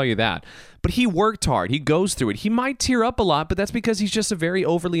 Let me just tell you that. But he worked hard. He goes through it. He might tear up a lot, but that's because he's just a very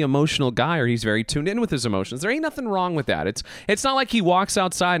overly emotional guy, or he's very tuned in with his emotions. There ain't nothing wrong with that. It's not like he walks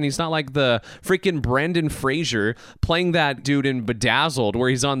outside and he's not like the freaking Brendan Fraser playing that dude in Bedazzled where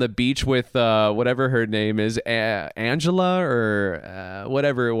he's on the beach with whatever her name is, Angela or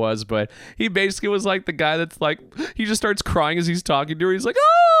whatever it was. But he basically was like the guy that's like, he just starts crying as he's talking to her. He's like,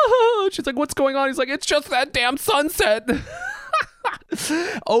 oh, she's like, what's going on? He's like, it's just that damn sunset.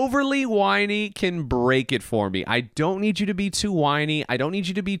 Overly whiny can break it for me. I don't need you to be too whiny. I don't need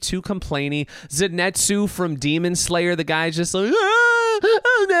you to be too complainy. Zenitsu from Demon Slayer, the guy's just like,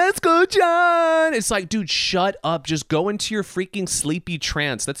 let's go, John. It's like, dude, shut up. Just go into your freaking sleepy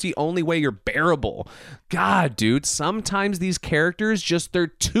trance. That's the only way you're bearable. God, dude, sometimes these characters just, they're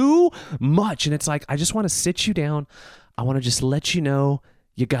too much. And it's like, I just want to sit you down. I want to just let you know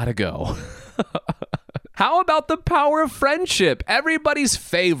you gotta go. How about the power of friendship? Everybody's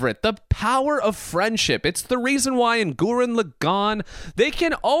favorite, the power of friendship. It's the reason why in Gurren Lagann, they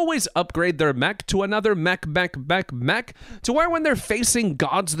can always upgrade their mech to another mech, to where when they're facing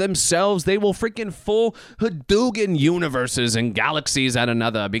gods themselves, they will freaking full Hadouken universes and galaxies at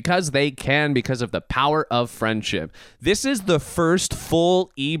another because they can, because of the power of friendship. This is the first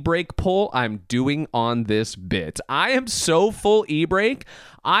full e-brake pull I'm doing on this bit. I am so full e-brake.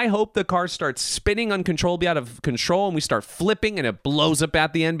 I hope the car starts spinning uncontrollably out of control and we start flipping and it blows up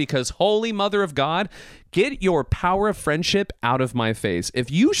at the end because holy mother of God, get your power of friendship out of my face.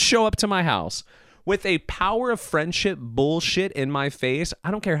 If you show up to my house with a power of friendship bullshit in my face, I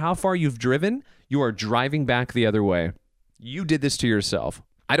don't care how far you've driven, you are driving back the other way. You did this to yourself.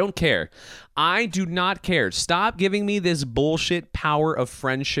 I don't care. I do not care. Stop giving me this bullshit power of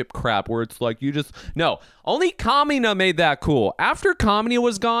friendship crap where it's like you just... No, only Kamina made that cool. After Kamina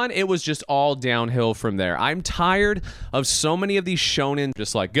was gone, it was just all downhill from there. I'm tired of so many of these shonen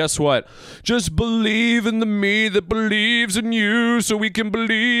just like, guess what? Just believe in the me that believes in you so we can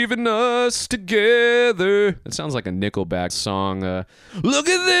believe in us together. That sounds like a Nickelback song. Look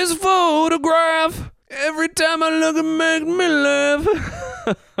at this photograph. Every time I look, it makes me laugh.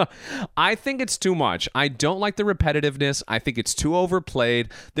 I think it's too much. I don't like the repetitiveness. I think it's too overplayed.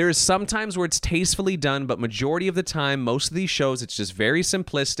 There's some times where it's tastefully done, but majority of the time, most of these shows, it's just very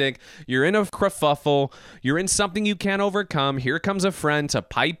simplistic. You're in a kerfuffle. You're in something you can't overcome. Here comes a friend to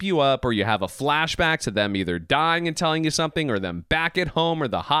pipe you up, or you have a flashback to them either dying and telling you something, or them back at home or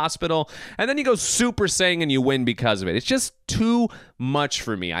the hospital, and then you go Super Saiyan and you win because of it. It's just too much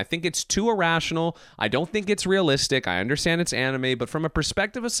for me. I think it's too irrational. I don't think it's realistic. I understand it's anime, but from a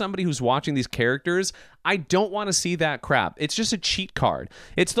perspective of somebody who's watching these characters, I don't want to see that crap. It's just a cheat card.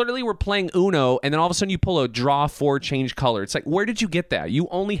 It's literally we're playing Uno, and then all of a sudden you pull a draw 4, change color. It's like, where did you get that? You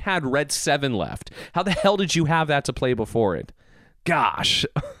only had red 7 left. How the hell did you have that to play before it? Gosh.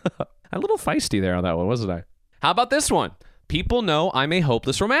 A little feisty there on that one, wasn't I? How about this one? People know I'm a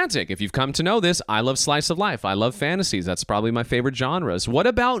hopeless romantic. If you've come to know this, I love slice of life. I love fantasies. That's probably my favorite genres. What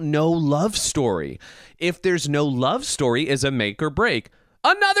about no love story? If there's no love story, is a make or break.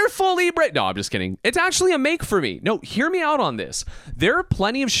 Another fully break. No, I'm just kidding. It's actually a make for me. No, hear me out on this. There are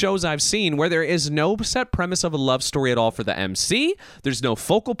plenty of shows I've seen where there is no set premise of a love story at all for the MC. There's no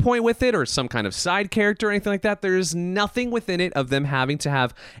focal point with it or some kind of side character or anything like that. There's nothing within it of them having to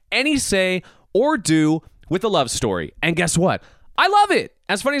have any say or do with a love story. And guess what? I love it.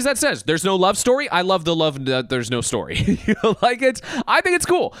 As funny as that says, there's no love story. I love the love that there's no story. Like I think it's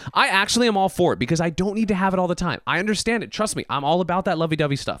cool. I actually am all for it because I don't need to have it all the time. I understand it. Trust me, I'm all about that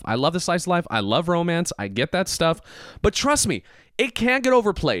lovey-dovey stuff. I love the slice of life. I love romance. I get that stuff. But trust me, it can get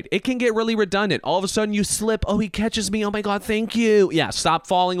overplayed. It can get really redundant. All of a sudden you slip. Oh, he catches me. Oh my God, thank you. Yeah, stop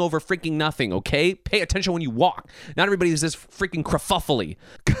falling over freaking nothing, okay? Pay attention when you walk. Not everybody is this freaking kerfuffly.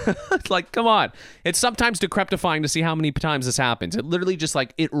 Like, come on. It's sometimes decrepifying to see how many times this happens. It literally just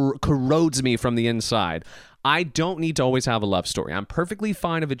like, it corrodes me from the inside. I don't need to always have a love story. I'm perfectly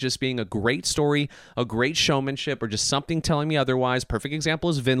fine of it just being a great story, a great showmanship, or just something telling me otherwise. Perfect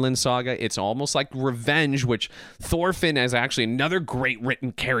example is Vinland Saga. It's almost like revenge, which Thorfinn is actually another great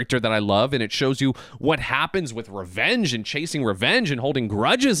written character that I love, and it shows you what happens with revenge and chasing revenge and holding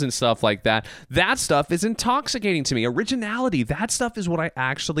grudges and stuff like that. That stuff is intoxicating to me. Originality, that stuff is what I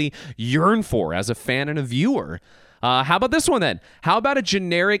actually yearn for as a fan and a viewer. How about this one then? How about a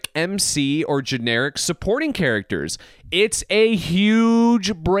generic MC or generic supporting characters? It's a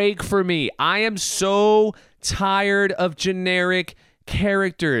huge break for me. I am so tired of generic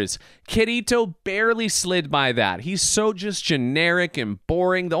characters. Kirito barely slid by that. He's so just generic and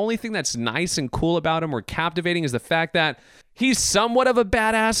boring. The only thing that's nice and cool about him or captivating is the fact that he's somewhat of a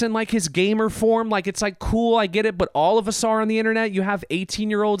badass in like his gamer form. Like it's like cool, I get it, but all of us are on the internet. You have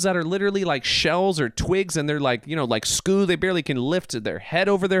 18-year-olds that are literally like shells or twigs and they're like, you know, like Scoo, they barely can lift their head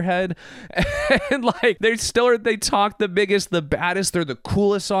over their head. And like they talk the biggest, the baddest, they're the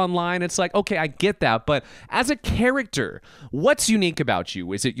coolest online. It's like, okay, I get that, but as a character, what's unique about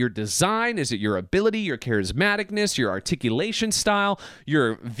you? Is it your design? Is it your ability, your charismaticness, your articulation style,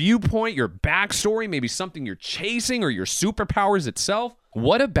 your viewpoint, your backstory, maybe something you're chasing or your superpowers itself?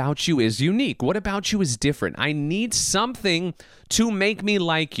 What about you is unique? What about you is different? I need something to make me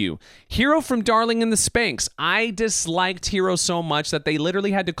like you. Hero from Darling in the Spanx. I disliked Hero so much that they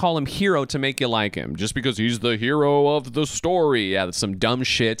literally had to call him Hero to make you like him, just because he's the hero of the story. Yeah, that's some dumb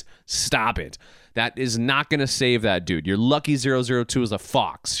shit. Stop it. That is not going to save that dude. Your lucky 002 is a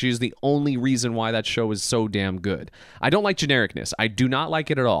fox. She's the only reason why that show is so damn good. I don't like genericness. I do not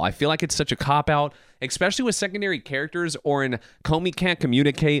like it at all. I feel like it's such a cop-out, especially with secondary characters or in Comey Can't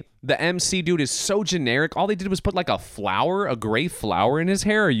Communicate. The MC dude is so generic. All they did was put like a gray flower in his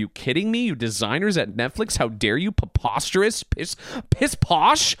hair. Are you kidding me? You designers at Netflix, how dare you? Preposterous? Piss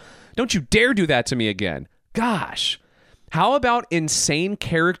posh? Don't you dare do that to me again. Gosh. How about insane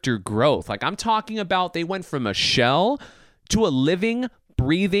character growth? Like I'm talking about they went from a shell to a living,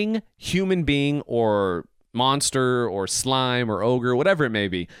 breathing human being or monster or slime or ogre, whatever it may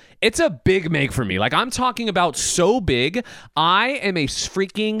be. It's a big make for me. Like I'm talking about so big, I am a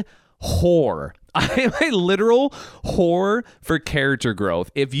freaking whore. I am a literal whore for character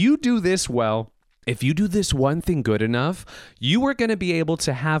growth. If you do this well, if you do this one thing good enough, you are going to be able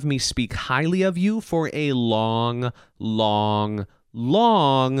to have me speak highly of you for a long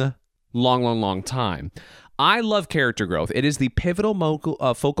time. I love character growth. It is the pivotal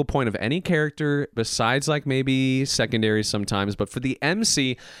focal point of any character besides like maybe secondary sometimes. But for the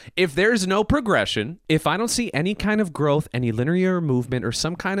MC, if there's no progression, if I don't see any kind of growth, any linear movement or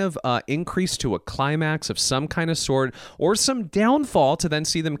some kind of increase to a climax of some kind of sort or some downfall to then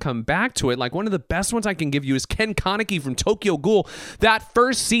see them come back to it. Like one of the best ones I can give you is Ken Kaneki from Tokyo Ghoul. That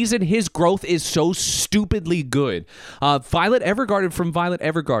first season, his growth is so stupidly good. Violet Evergarden from Violet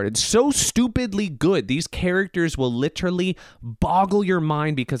Evergarden. So stupidly good. These characters will literally boggle your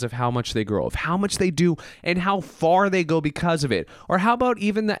mind because of how much they grow, of how much they do, and how far they go because of it. Or how about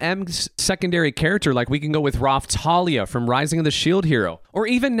even the M secondary character, like we can go with Raph Talia from Rising of the Shield Hero, or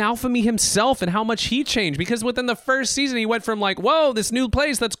even Naofumi himself and how much he changed, because within the first season he went from like, whoa, this new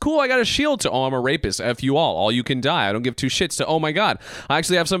place, that's cool, I got a shield, to, oh, I'm a rapist, F you all you can die, I don't give two shits, to, oh my god, I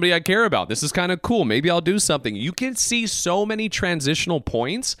actually have somebody I care about, this is kind of cool, maybe I'll do something. You can see so many transitional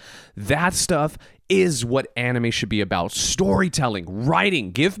points. That stuff is what anime should be about. Storytelling,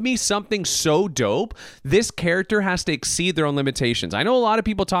 writing. Give me something so dope. This character has to exceed their own limitations. I know a lot of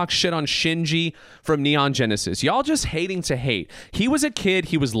people talk shit on Shinji from Neon Genesis. Y'all just hating to hate. He was a kid.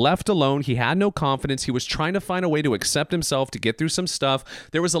 He was left alone. He had no confidence. He was trying to find a way to accept himself, to get through some stuff.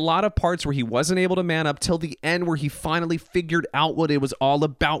 There was a lot of parts where he wasn't able to man up till the end, where he finally figured out what it was all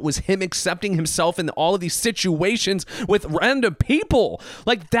about, was him accepting himself in all of these situations with random people.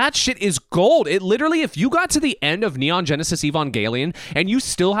 Like, that shit is gold. It literally, if you got to the end of Neon Genesis Evangelion and you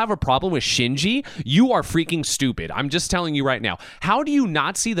still have a problem with Shinji, you are freaking stupid. I'm just telling you right now. How do you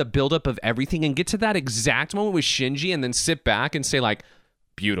not see the buildup of everything and get to that exact moment with Shinji and then sit back and say like,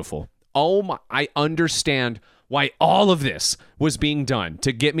 beautiful. Oh my, I understand why all of this was being done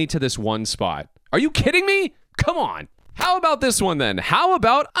to get me to this one spot. Are you kidding me? Come on. How about this one then? How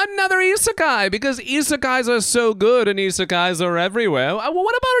about another isekai? Because isekais are so good and isekais are everywhere. Well,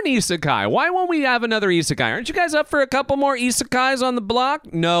 what about an isekai? Why won't we have another isekai? Aren't you guys up for a couple more isekais on the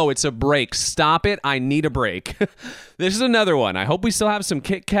block? No, it's a break. Stop it. I need a break. This is another one. I hope we still have some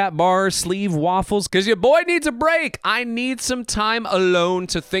Kit Kat bars, sleeve waffles, because your boy needs a break. I need some time alone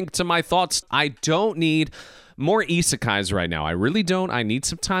to think to my thoughts. I don't need more isekais right now. I really don't. I need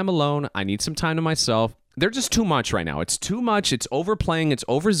some time alone. I need some time to myself. They're just too much right now. It's too much. It's overplaying. It's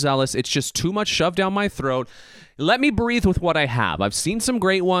overzealous. It's just too much shoved down my throat. Let me breathe with what I have. I've seen some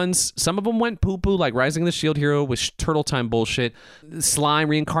great ones. Some of them went poo-poo, like Rising of the Shield Hero with Turtle Time bullshit. Slime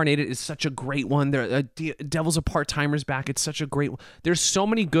Reincarnated is such a great one. Devils of Part-Timers back. It's such a great one. There's so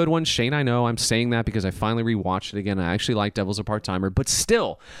many good ones. Shane, I know I'm saying that because I finally rewatched it again. I actually like Devils of Part-Timer. But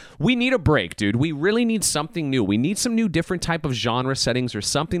still, we need a break, dude. We really need something new. We need some new different type of genre settings or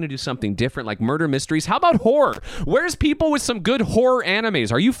something to do something different, like murder mysteries. How about horror? Where's people with some good horror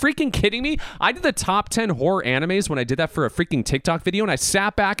animes? Are you freaking kidding me? I did the top 10 horror animes when I did that for a freaking TikTok video, and I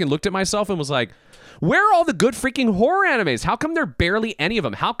sat back and looked at myself and was like, where are all the good freaking horror animes? How come there are barely any of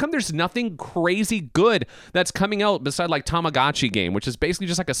them? How come there's nothing crazy good that's coming out beside like Tamagotchi Game, which is basically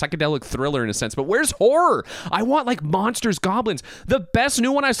just like a psychedelic thriller in a sense? But where's horror? I want like monsters, goblins. The best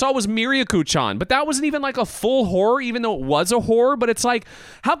new one I saw was Miraku-chan, but that wasn't even like a full horror, even though it was a horror. But it's like,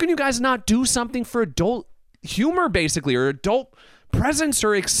 how can you guys not do something for adult humor, basically, or adult presence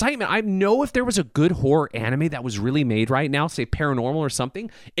or excitement? I know if there was a good horror anime that was really made right now, say paranormal or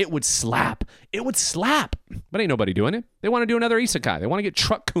something, it would slap. It would slap. But ain't nobody doing it. They want to do another isekai. They want to get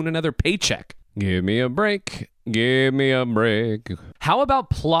Truck-kun another paycheck. Give me a break. Give me a break. How about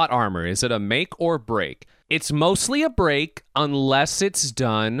plot armor? Is it a make or break? It's mostly a break unless it's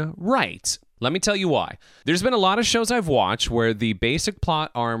done right. Let me tell you why. There's been a lot of shows I've watched where the basic plot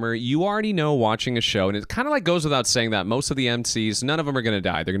armor, you already know watching a show, and it kind of like goes without saying that most of the MCs, none of them are going to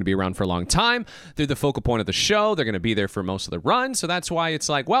die. They're going to be around for a long time. They're the focal point of the show. They're going to be there for most of the run. So that's why it's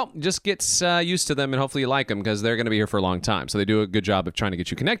like, well, just get used to them and hopefully you like them because they're going to be here for a long time. So they do a good job of trying to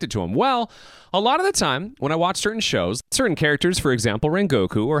get you connected to them. Well, a lot of the time when I watch certain shows, certain characters, for example,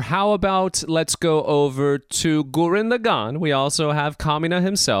 Rengoku, or how about let's go over to Gurren Lagann. We also have Kamina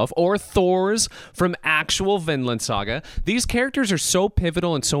himself, or Thor's from actual Vinland Saga. These characters are so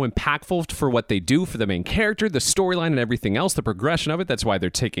pivotal and so impactful for what they do for the main character, the storyline and everything else, the progression of it. That's why they're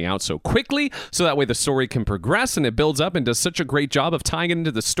taking out so quickly, so that way the story can progress and it builds up and does such a great job of tying it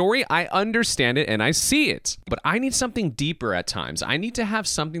into the story. I understand it and I see it, but I need something deeper at times. I need to have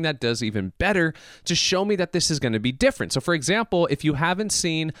something that does even better to show me that this is going to be different. So for example, if you haven't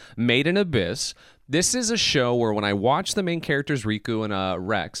seen Made in Abyss, this is a show where when I watch the main characters, Riku and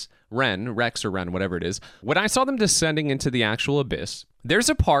Rex or Ren, whatever it is, when I saw them descending into the actual abyss, there's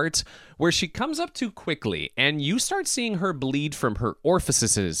a part where she comes up too quickly and you start seeing her bleed from her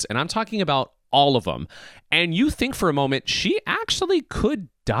orifices. And I'm talking about all of them. And you think for a moment, she actually could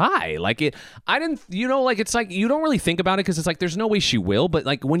die. Like it's like, you don't really think about it because it's like, there's no way she will. But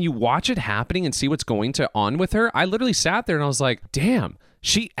like when you watch it happening and see what's going on with her, I literally sat there and I was like, damn,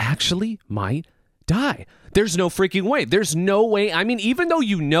 she actually might die. There's no freaking way. There's no way. I mean, even though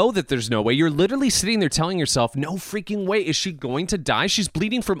you know that there's no way, you're literally sitting there telling yourself, no freaking way. Is she going to die? She's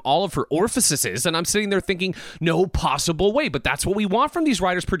bleeding from all of her orifices. And I'm sitting there thinking, no possible way. But that's what we want from these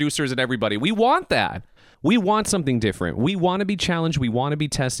writers, producers, and everybody. We want that. We want something different. We want to be challenged. We want to be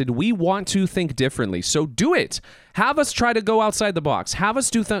tested. We want to think differently. So do it. Have us try to go outside the box. Have us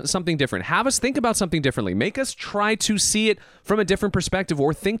do something different. Have us think about something differently. Make us try to see it from a different perspective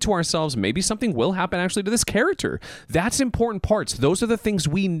or think to ourselves, maybe something will happen actually to this character. That's important parts. Those are the things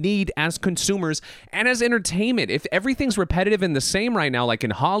we need as consumers and as entertainment. If everything's repetitive and the same right now, like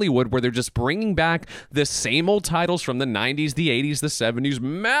in Hollywood, where they're just bringing back the same old titles from the 90s, the 80s, the 70s,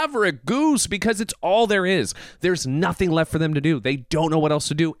 Maverick, Goose, because it's all there is. There's nothing left for them to do. They don't know what else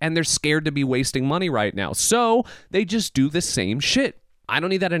to do, and they're scared to be wasting money right now. So they just do the same shit. I don't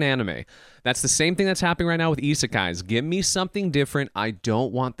need that in anime. That's the same thing that's happening right now with isekais. Give me something different. I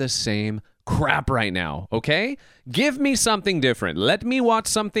don't want the same crap right now, okay? Give me something different. Let me watch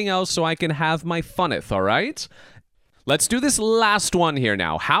something else so I can have my funneth, all right? Let's do this last one here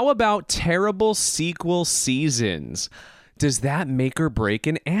now. How about terrible sequel seasons? Does that make or break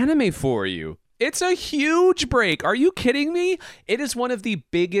an anime for you? It's a huge break. Are you kidding me? It is one of the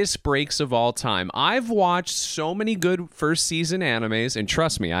biggest breaks of all time. I've watched so many good first season animes, and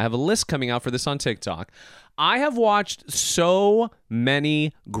trust me, I have a list coming out for this on TikTok. I have watched so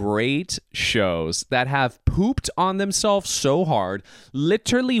many great shows that have pooped on themselves so hard,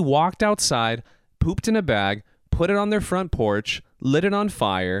 literally walked outside, pooped in a bag, put it on their front porch, lit it on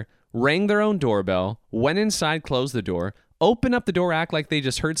fire, rang their own doorbell, went inside, closed the door, open up the door, act like they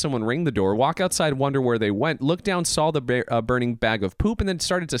just heard someone ring the door, walk outside, wonder where they went, look down, saw the burning bag of poop, and then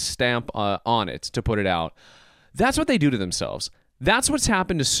started to stamp on it to put it out. That's what they do to themselves. That's what's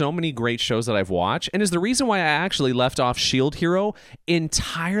happened to so many great shows that I've watched, and is the reason why I actually left off Shield Hero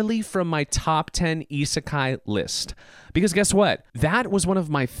entirely from my top 10 isekai list. Because guess what? That was one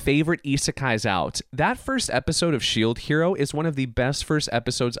of my favorite isekais out. That first episode of Shield Hero is one of the best first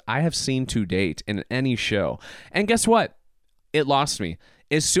episodes I have seen to date in any show. And guess what? It lost me.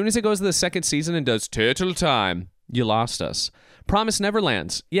 As soon as it goes to the second season and does turtle time, you lost us. Promise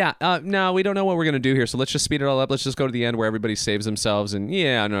Neverlands. Yeah, no, we don't know what we're going to do here, so let's just speed it all up. Let's just go to the end where everybody saves themselves, and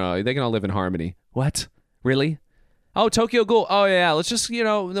yeah, no, they can all live in harmony. What? Really? Oh, Tokyo Ghoul. Oh, yeah, let's just,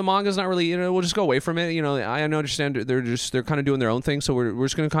 the manga's not really, we'll just go away from it. I understand they're kind of doing their own thing, so we're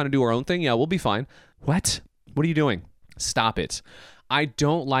just going to kind of do our own thing. Yeah, we'll be fine. What? What are you doing? Stop it. I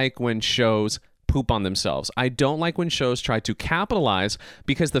don't like when shows poop on themselves. I don't like when shows try to capitalize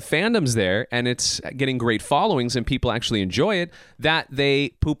because the fandom's there and it's getting great followings and people actually enjoy it, that they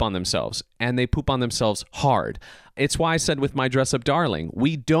poop on themselves, and they poop on themselves hard. It's why I said with My Dress Up Darling,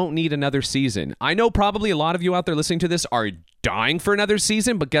 we don't need another season. I know probably a lot of you out there listening to this are dying for another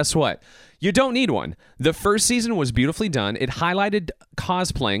season, but guess what? You don't need one. The first season was beautifully done. It highlighted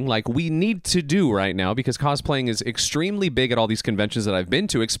cosplaying like we need to do right now, because cosplaying is extremely big at all these conventions that I've been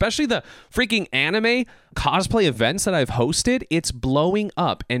to, especially the freaking anime cosplay events that I've hosted. It's blowing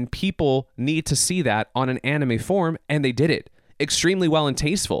up, and people need to see that on an anime form, and they did it extremely well and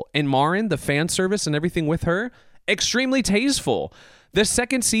tasteful. And Marin, the fan service and everything with her, extremely tasteful. The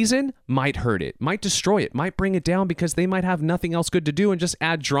second season might hurt it, might destroy it, might bring it down because they might have nothing else good to do and just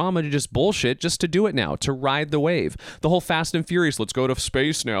add drama to just bullshit just to do it now, to ride the wave. The whole Fast and Furious, let's go to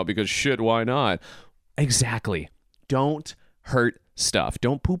space now because shit, why not? Exactly. Don't hurt stuff.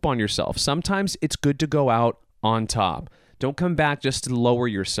 Don't poop on yourself. Sometimes it's good to go out on top. Don't come back just to lower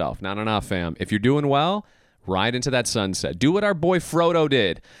yourself. No, fam. If you're doing well, ride into that sunset. Do what our boy Frodo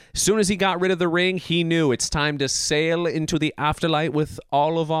did. As soon as he got rid of the ring, he knew it's time to sail into the afterlife with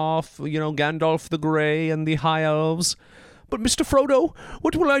Olaf, Gandalf the Grey and the High Elves. But Mr. Frodo,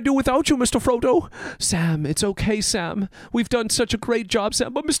 what will I do without you, Mr. Frodo? Sam, it's okay, Sam. We've done such a great job,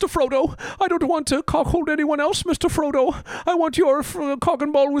 Sam. But Mr. Frodo, I don't want to cockhold anyone else, Mr. Frodo. I want your cock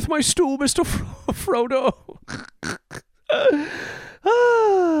and ball with my stool, Mr. Frodo.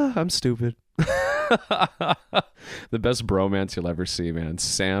 I'm stupid. The best bromance you'll ever see, man.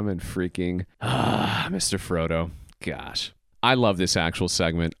 Sam and freaking Mr. Frodo. Gosh. I love this actual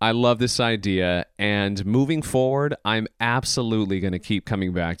segment. I love this idea. And moving forward, I'm absolutely going to keep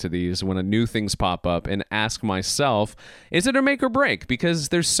coming back to these when new things pop up and ask myself, is it a make or break? Because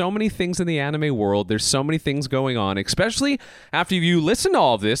there's so many things in the anime world. There's so many things going on, especially after you listen to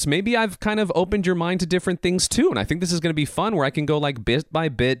all of this. Maybe I've kind of opened your mind to different things too. And I think this is going to be fun where I can go like bit by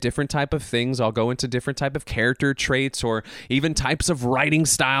bit, different type of things. I'll go into different type of character traits or even types of writing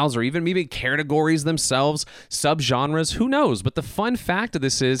styles or even maybe categories themselves, subgenres. Who knows? But the fun fact of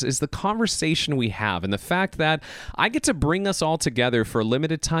this is the conversation we have and the fact that I get to bring us all together for a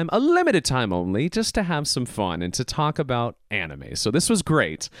limited time only, just to have some fun and to talk about anime. So this was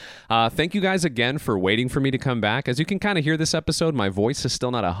great. Thank you guys again for waiting for me to come back. As you can kind of hear this episode, my voice is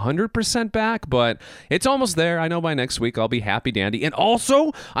still not 100% back, but it's almost there. I know by next week I'll be happy dandy. And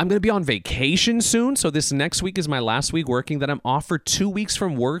also, I'm going to be on vacation soon. So this next week is my last week working. That I'm off for 2 weeks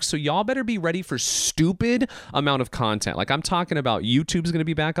from work. So y'all better be ready for stupid amount of content. Like I'm talking about YouTube's going to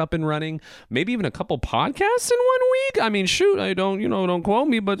be back up and running. Maybe even a couple podcasts in 1 week. I mean, shoot, I don't quote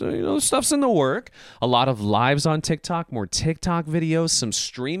me, but stuff's in the work. A lot of lives on TikTok, more TikTok videos, some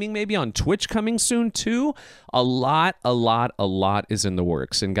streaming maybe on Twitch coming soon too. A lot is in the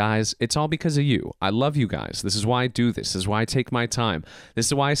works. And guys, it's all because of you. I love you guys. This is why I do this. This is why I take my time. This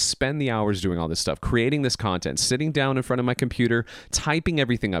is why I spend the hours doing all this stuff, creating this content, sitting down in front of my computer, typing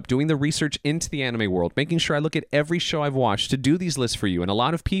everything up, doing the research into the anime world, making sure I look at every show I've watched to do these lists for you. And a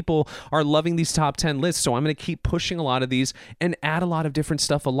lot of people are loving these top 10 lists, so I'm going to keep pushing a lot of these and add a lot of different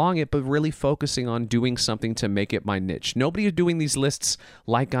stuff along it, but really focusing on doing something to make it my niche. Nobody is doing these lists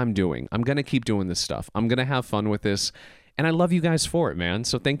like I'm doing. I'm going to keep doing this stuff. I'm going to have fun with this. And I love you guys for it, man.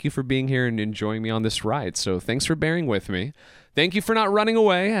 So thank you for being here and enjoying me on this ride. So thanks for bearing with me. thank you for not running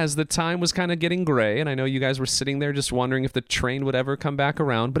away as the time was kind of getting gray. And I know you guys were sitting there just wondering if the train would ever come back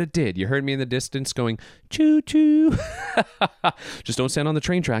around, but it did. You heard me in the distance going, choo choo. Just don't stand on the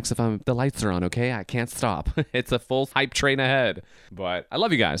train tracks if the lights are on, okay? I can't stop. It's a full hype train ahead. But I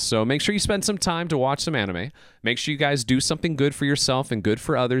love you guys. So make sure you spend some time to watch some anime. Make sure you guys do something good for yourself and good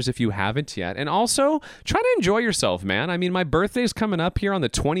for others if you haven't yet. And also, try to enjoy yourself, man. I mean, my birthday's coming up here on the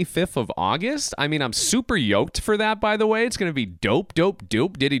 25th of August. I mean, I'm super yoked for that, by the way. It's going to be dope,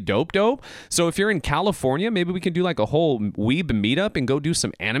 diddy dope. So if you're in California, maybe we can do like a whole Weeb meetup and go do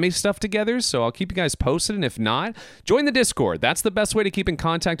some anime stuff together. So I'll keep you guys posted. And if not, join the Discord. That's the best way to keep in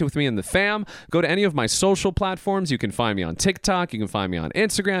contact with me and the fam. Go to any of my social platforms. You can find me on TikTok. You can find me on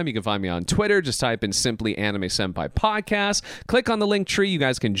Instagram. You can find me on Twitter. Just type in simply Anime Senpai Podcast. Click on the link tree. You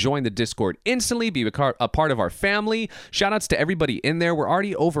guys can join the Discord instantly, be a part of our family. Shout outs to everybody in there. We're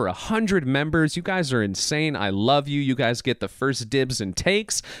already over 100 members. You guys are insane. I love you. You guys get the first dibs and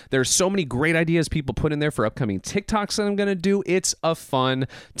takes. There's so many great ideas people put in there for upcoming TikToks that I'm going to do. It's a fun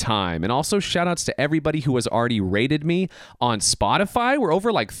time. And also shout outs to everybody who has already rated me on Spotify. We're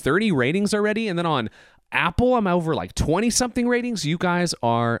over like 30 ratings already. And then on Apple, I'm over like 20 something ratings. You guys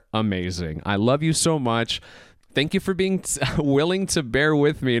are amazing. I love you so much. Thank you for being willing to bear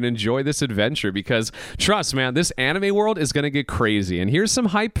with me and enjoy this adventure because, trust, man, this anime world is going to get crazy. And here's some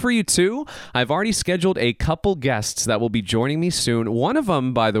hype for you, too. I've already scheduled a couple guests that will be joining me soon. One of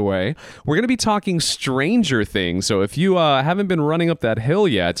them, by the way, we're going to be talking Stranger Things. So if you haven't been running up that hill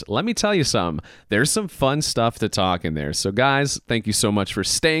yet, let me tell you something. There's some fun stuff to talk in there. So, guys, thank you so much for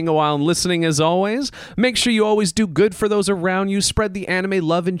staying a while and listening as always. Make sure you always do good for those around you. Spread the anime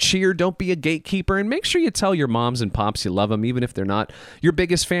love and cheer. Don't be a gatekeeper. And make sure you tell your moms and pops you love them, even if they're not your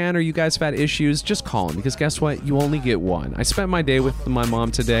biggest fan or you guys have had issues. Just call them because guess what? You only get one. I spent my day with my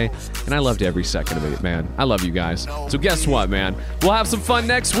mom today and I loved every second of it, man. I love you guys. So guess what, man? We'll have some fun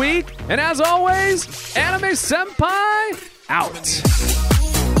next week. And as always, Anime Senpai out.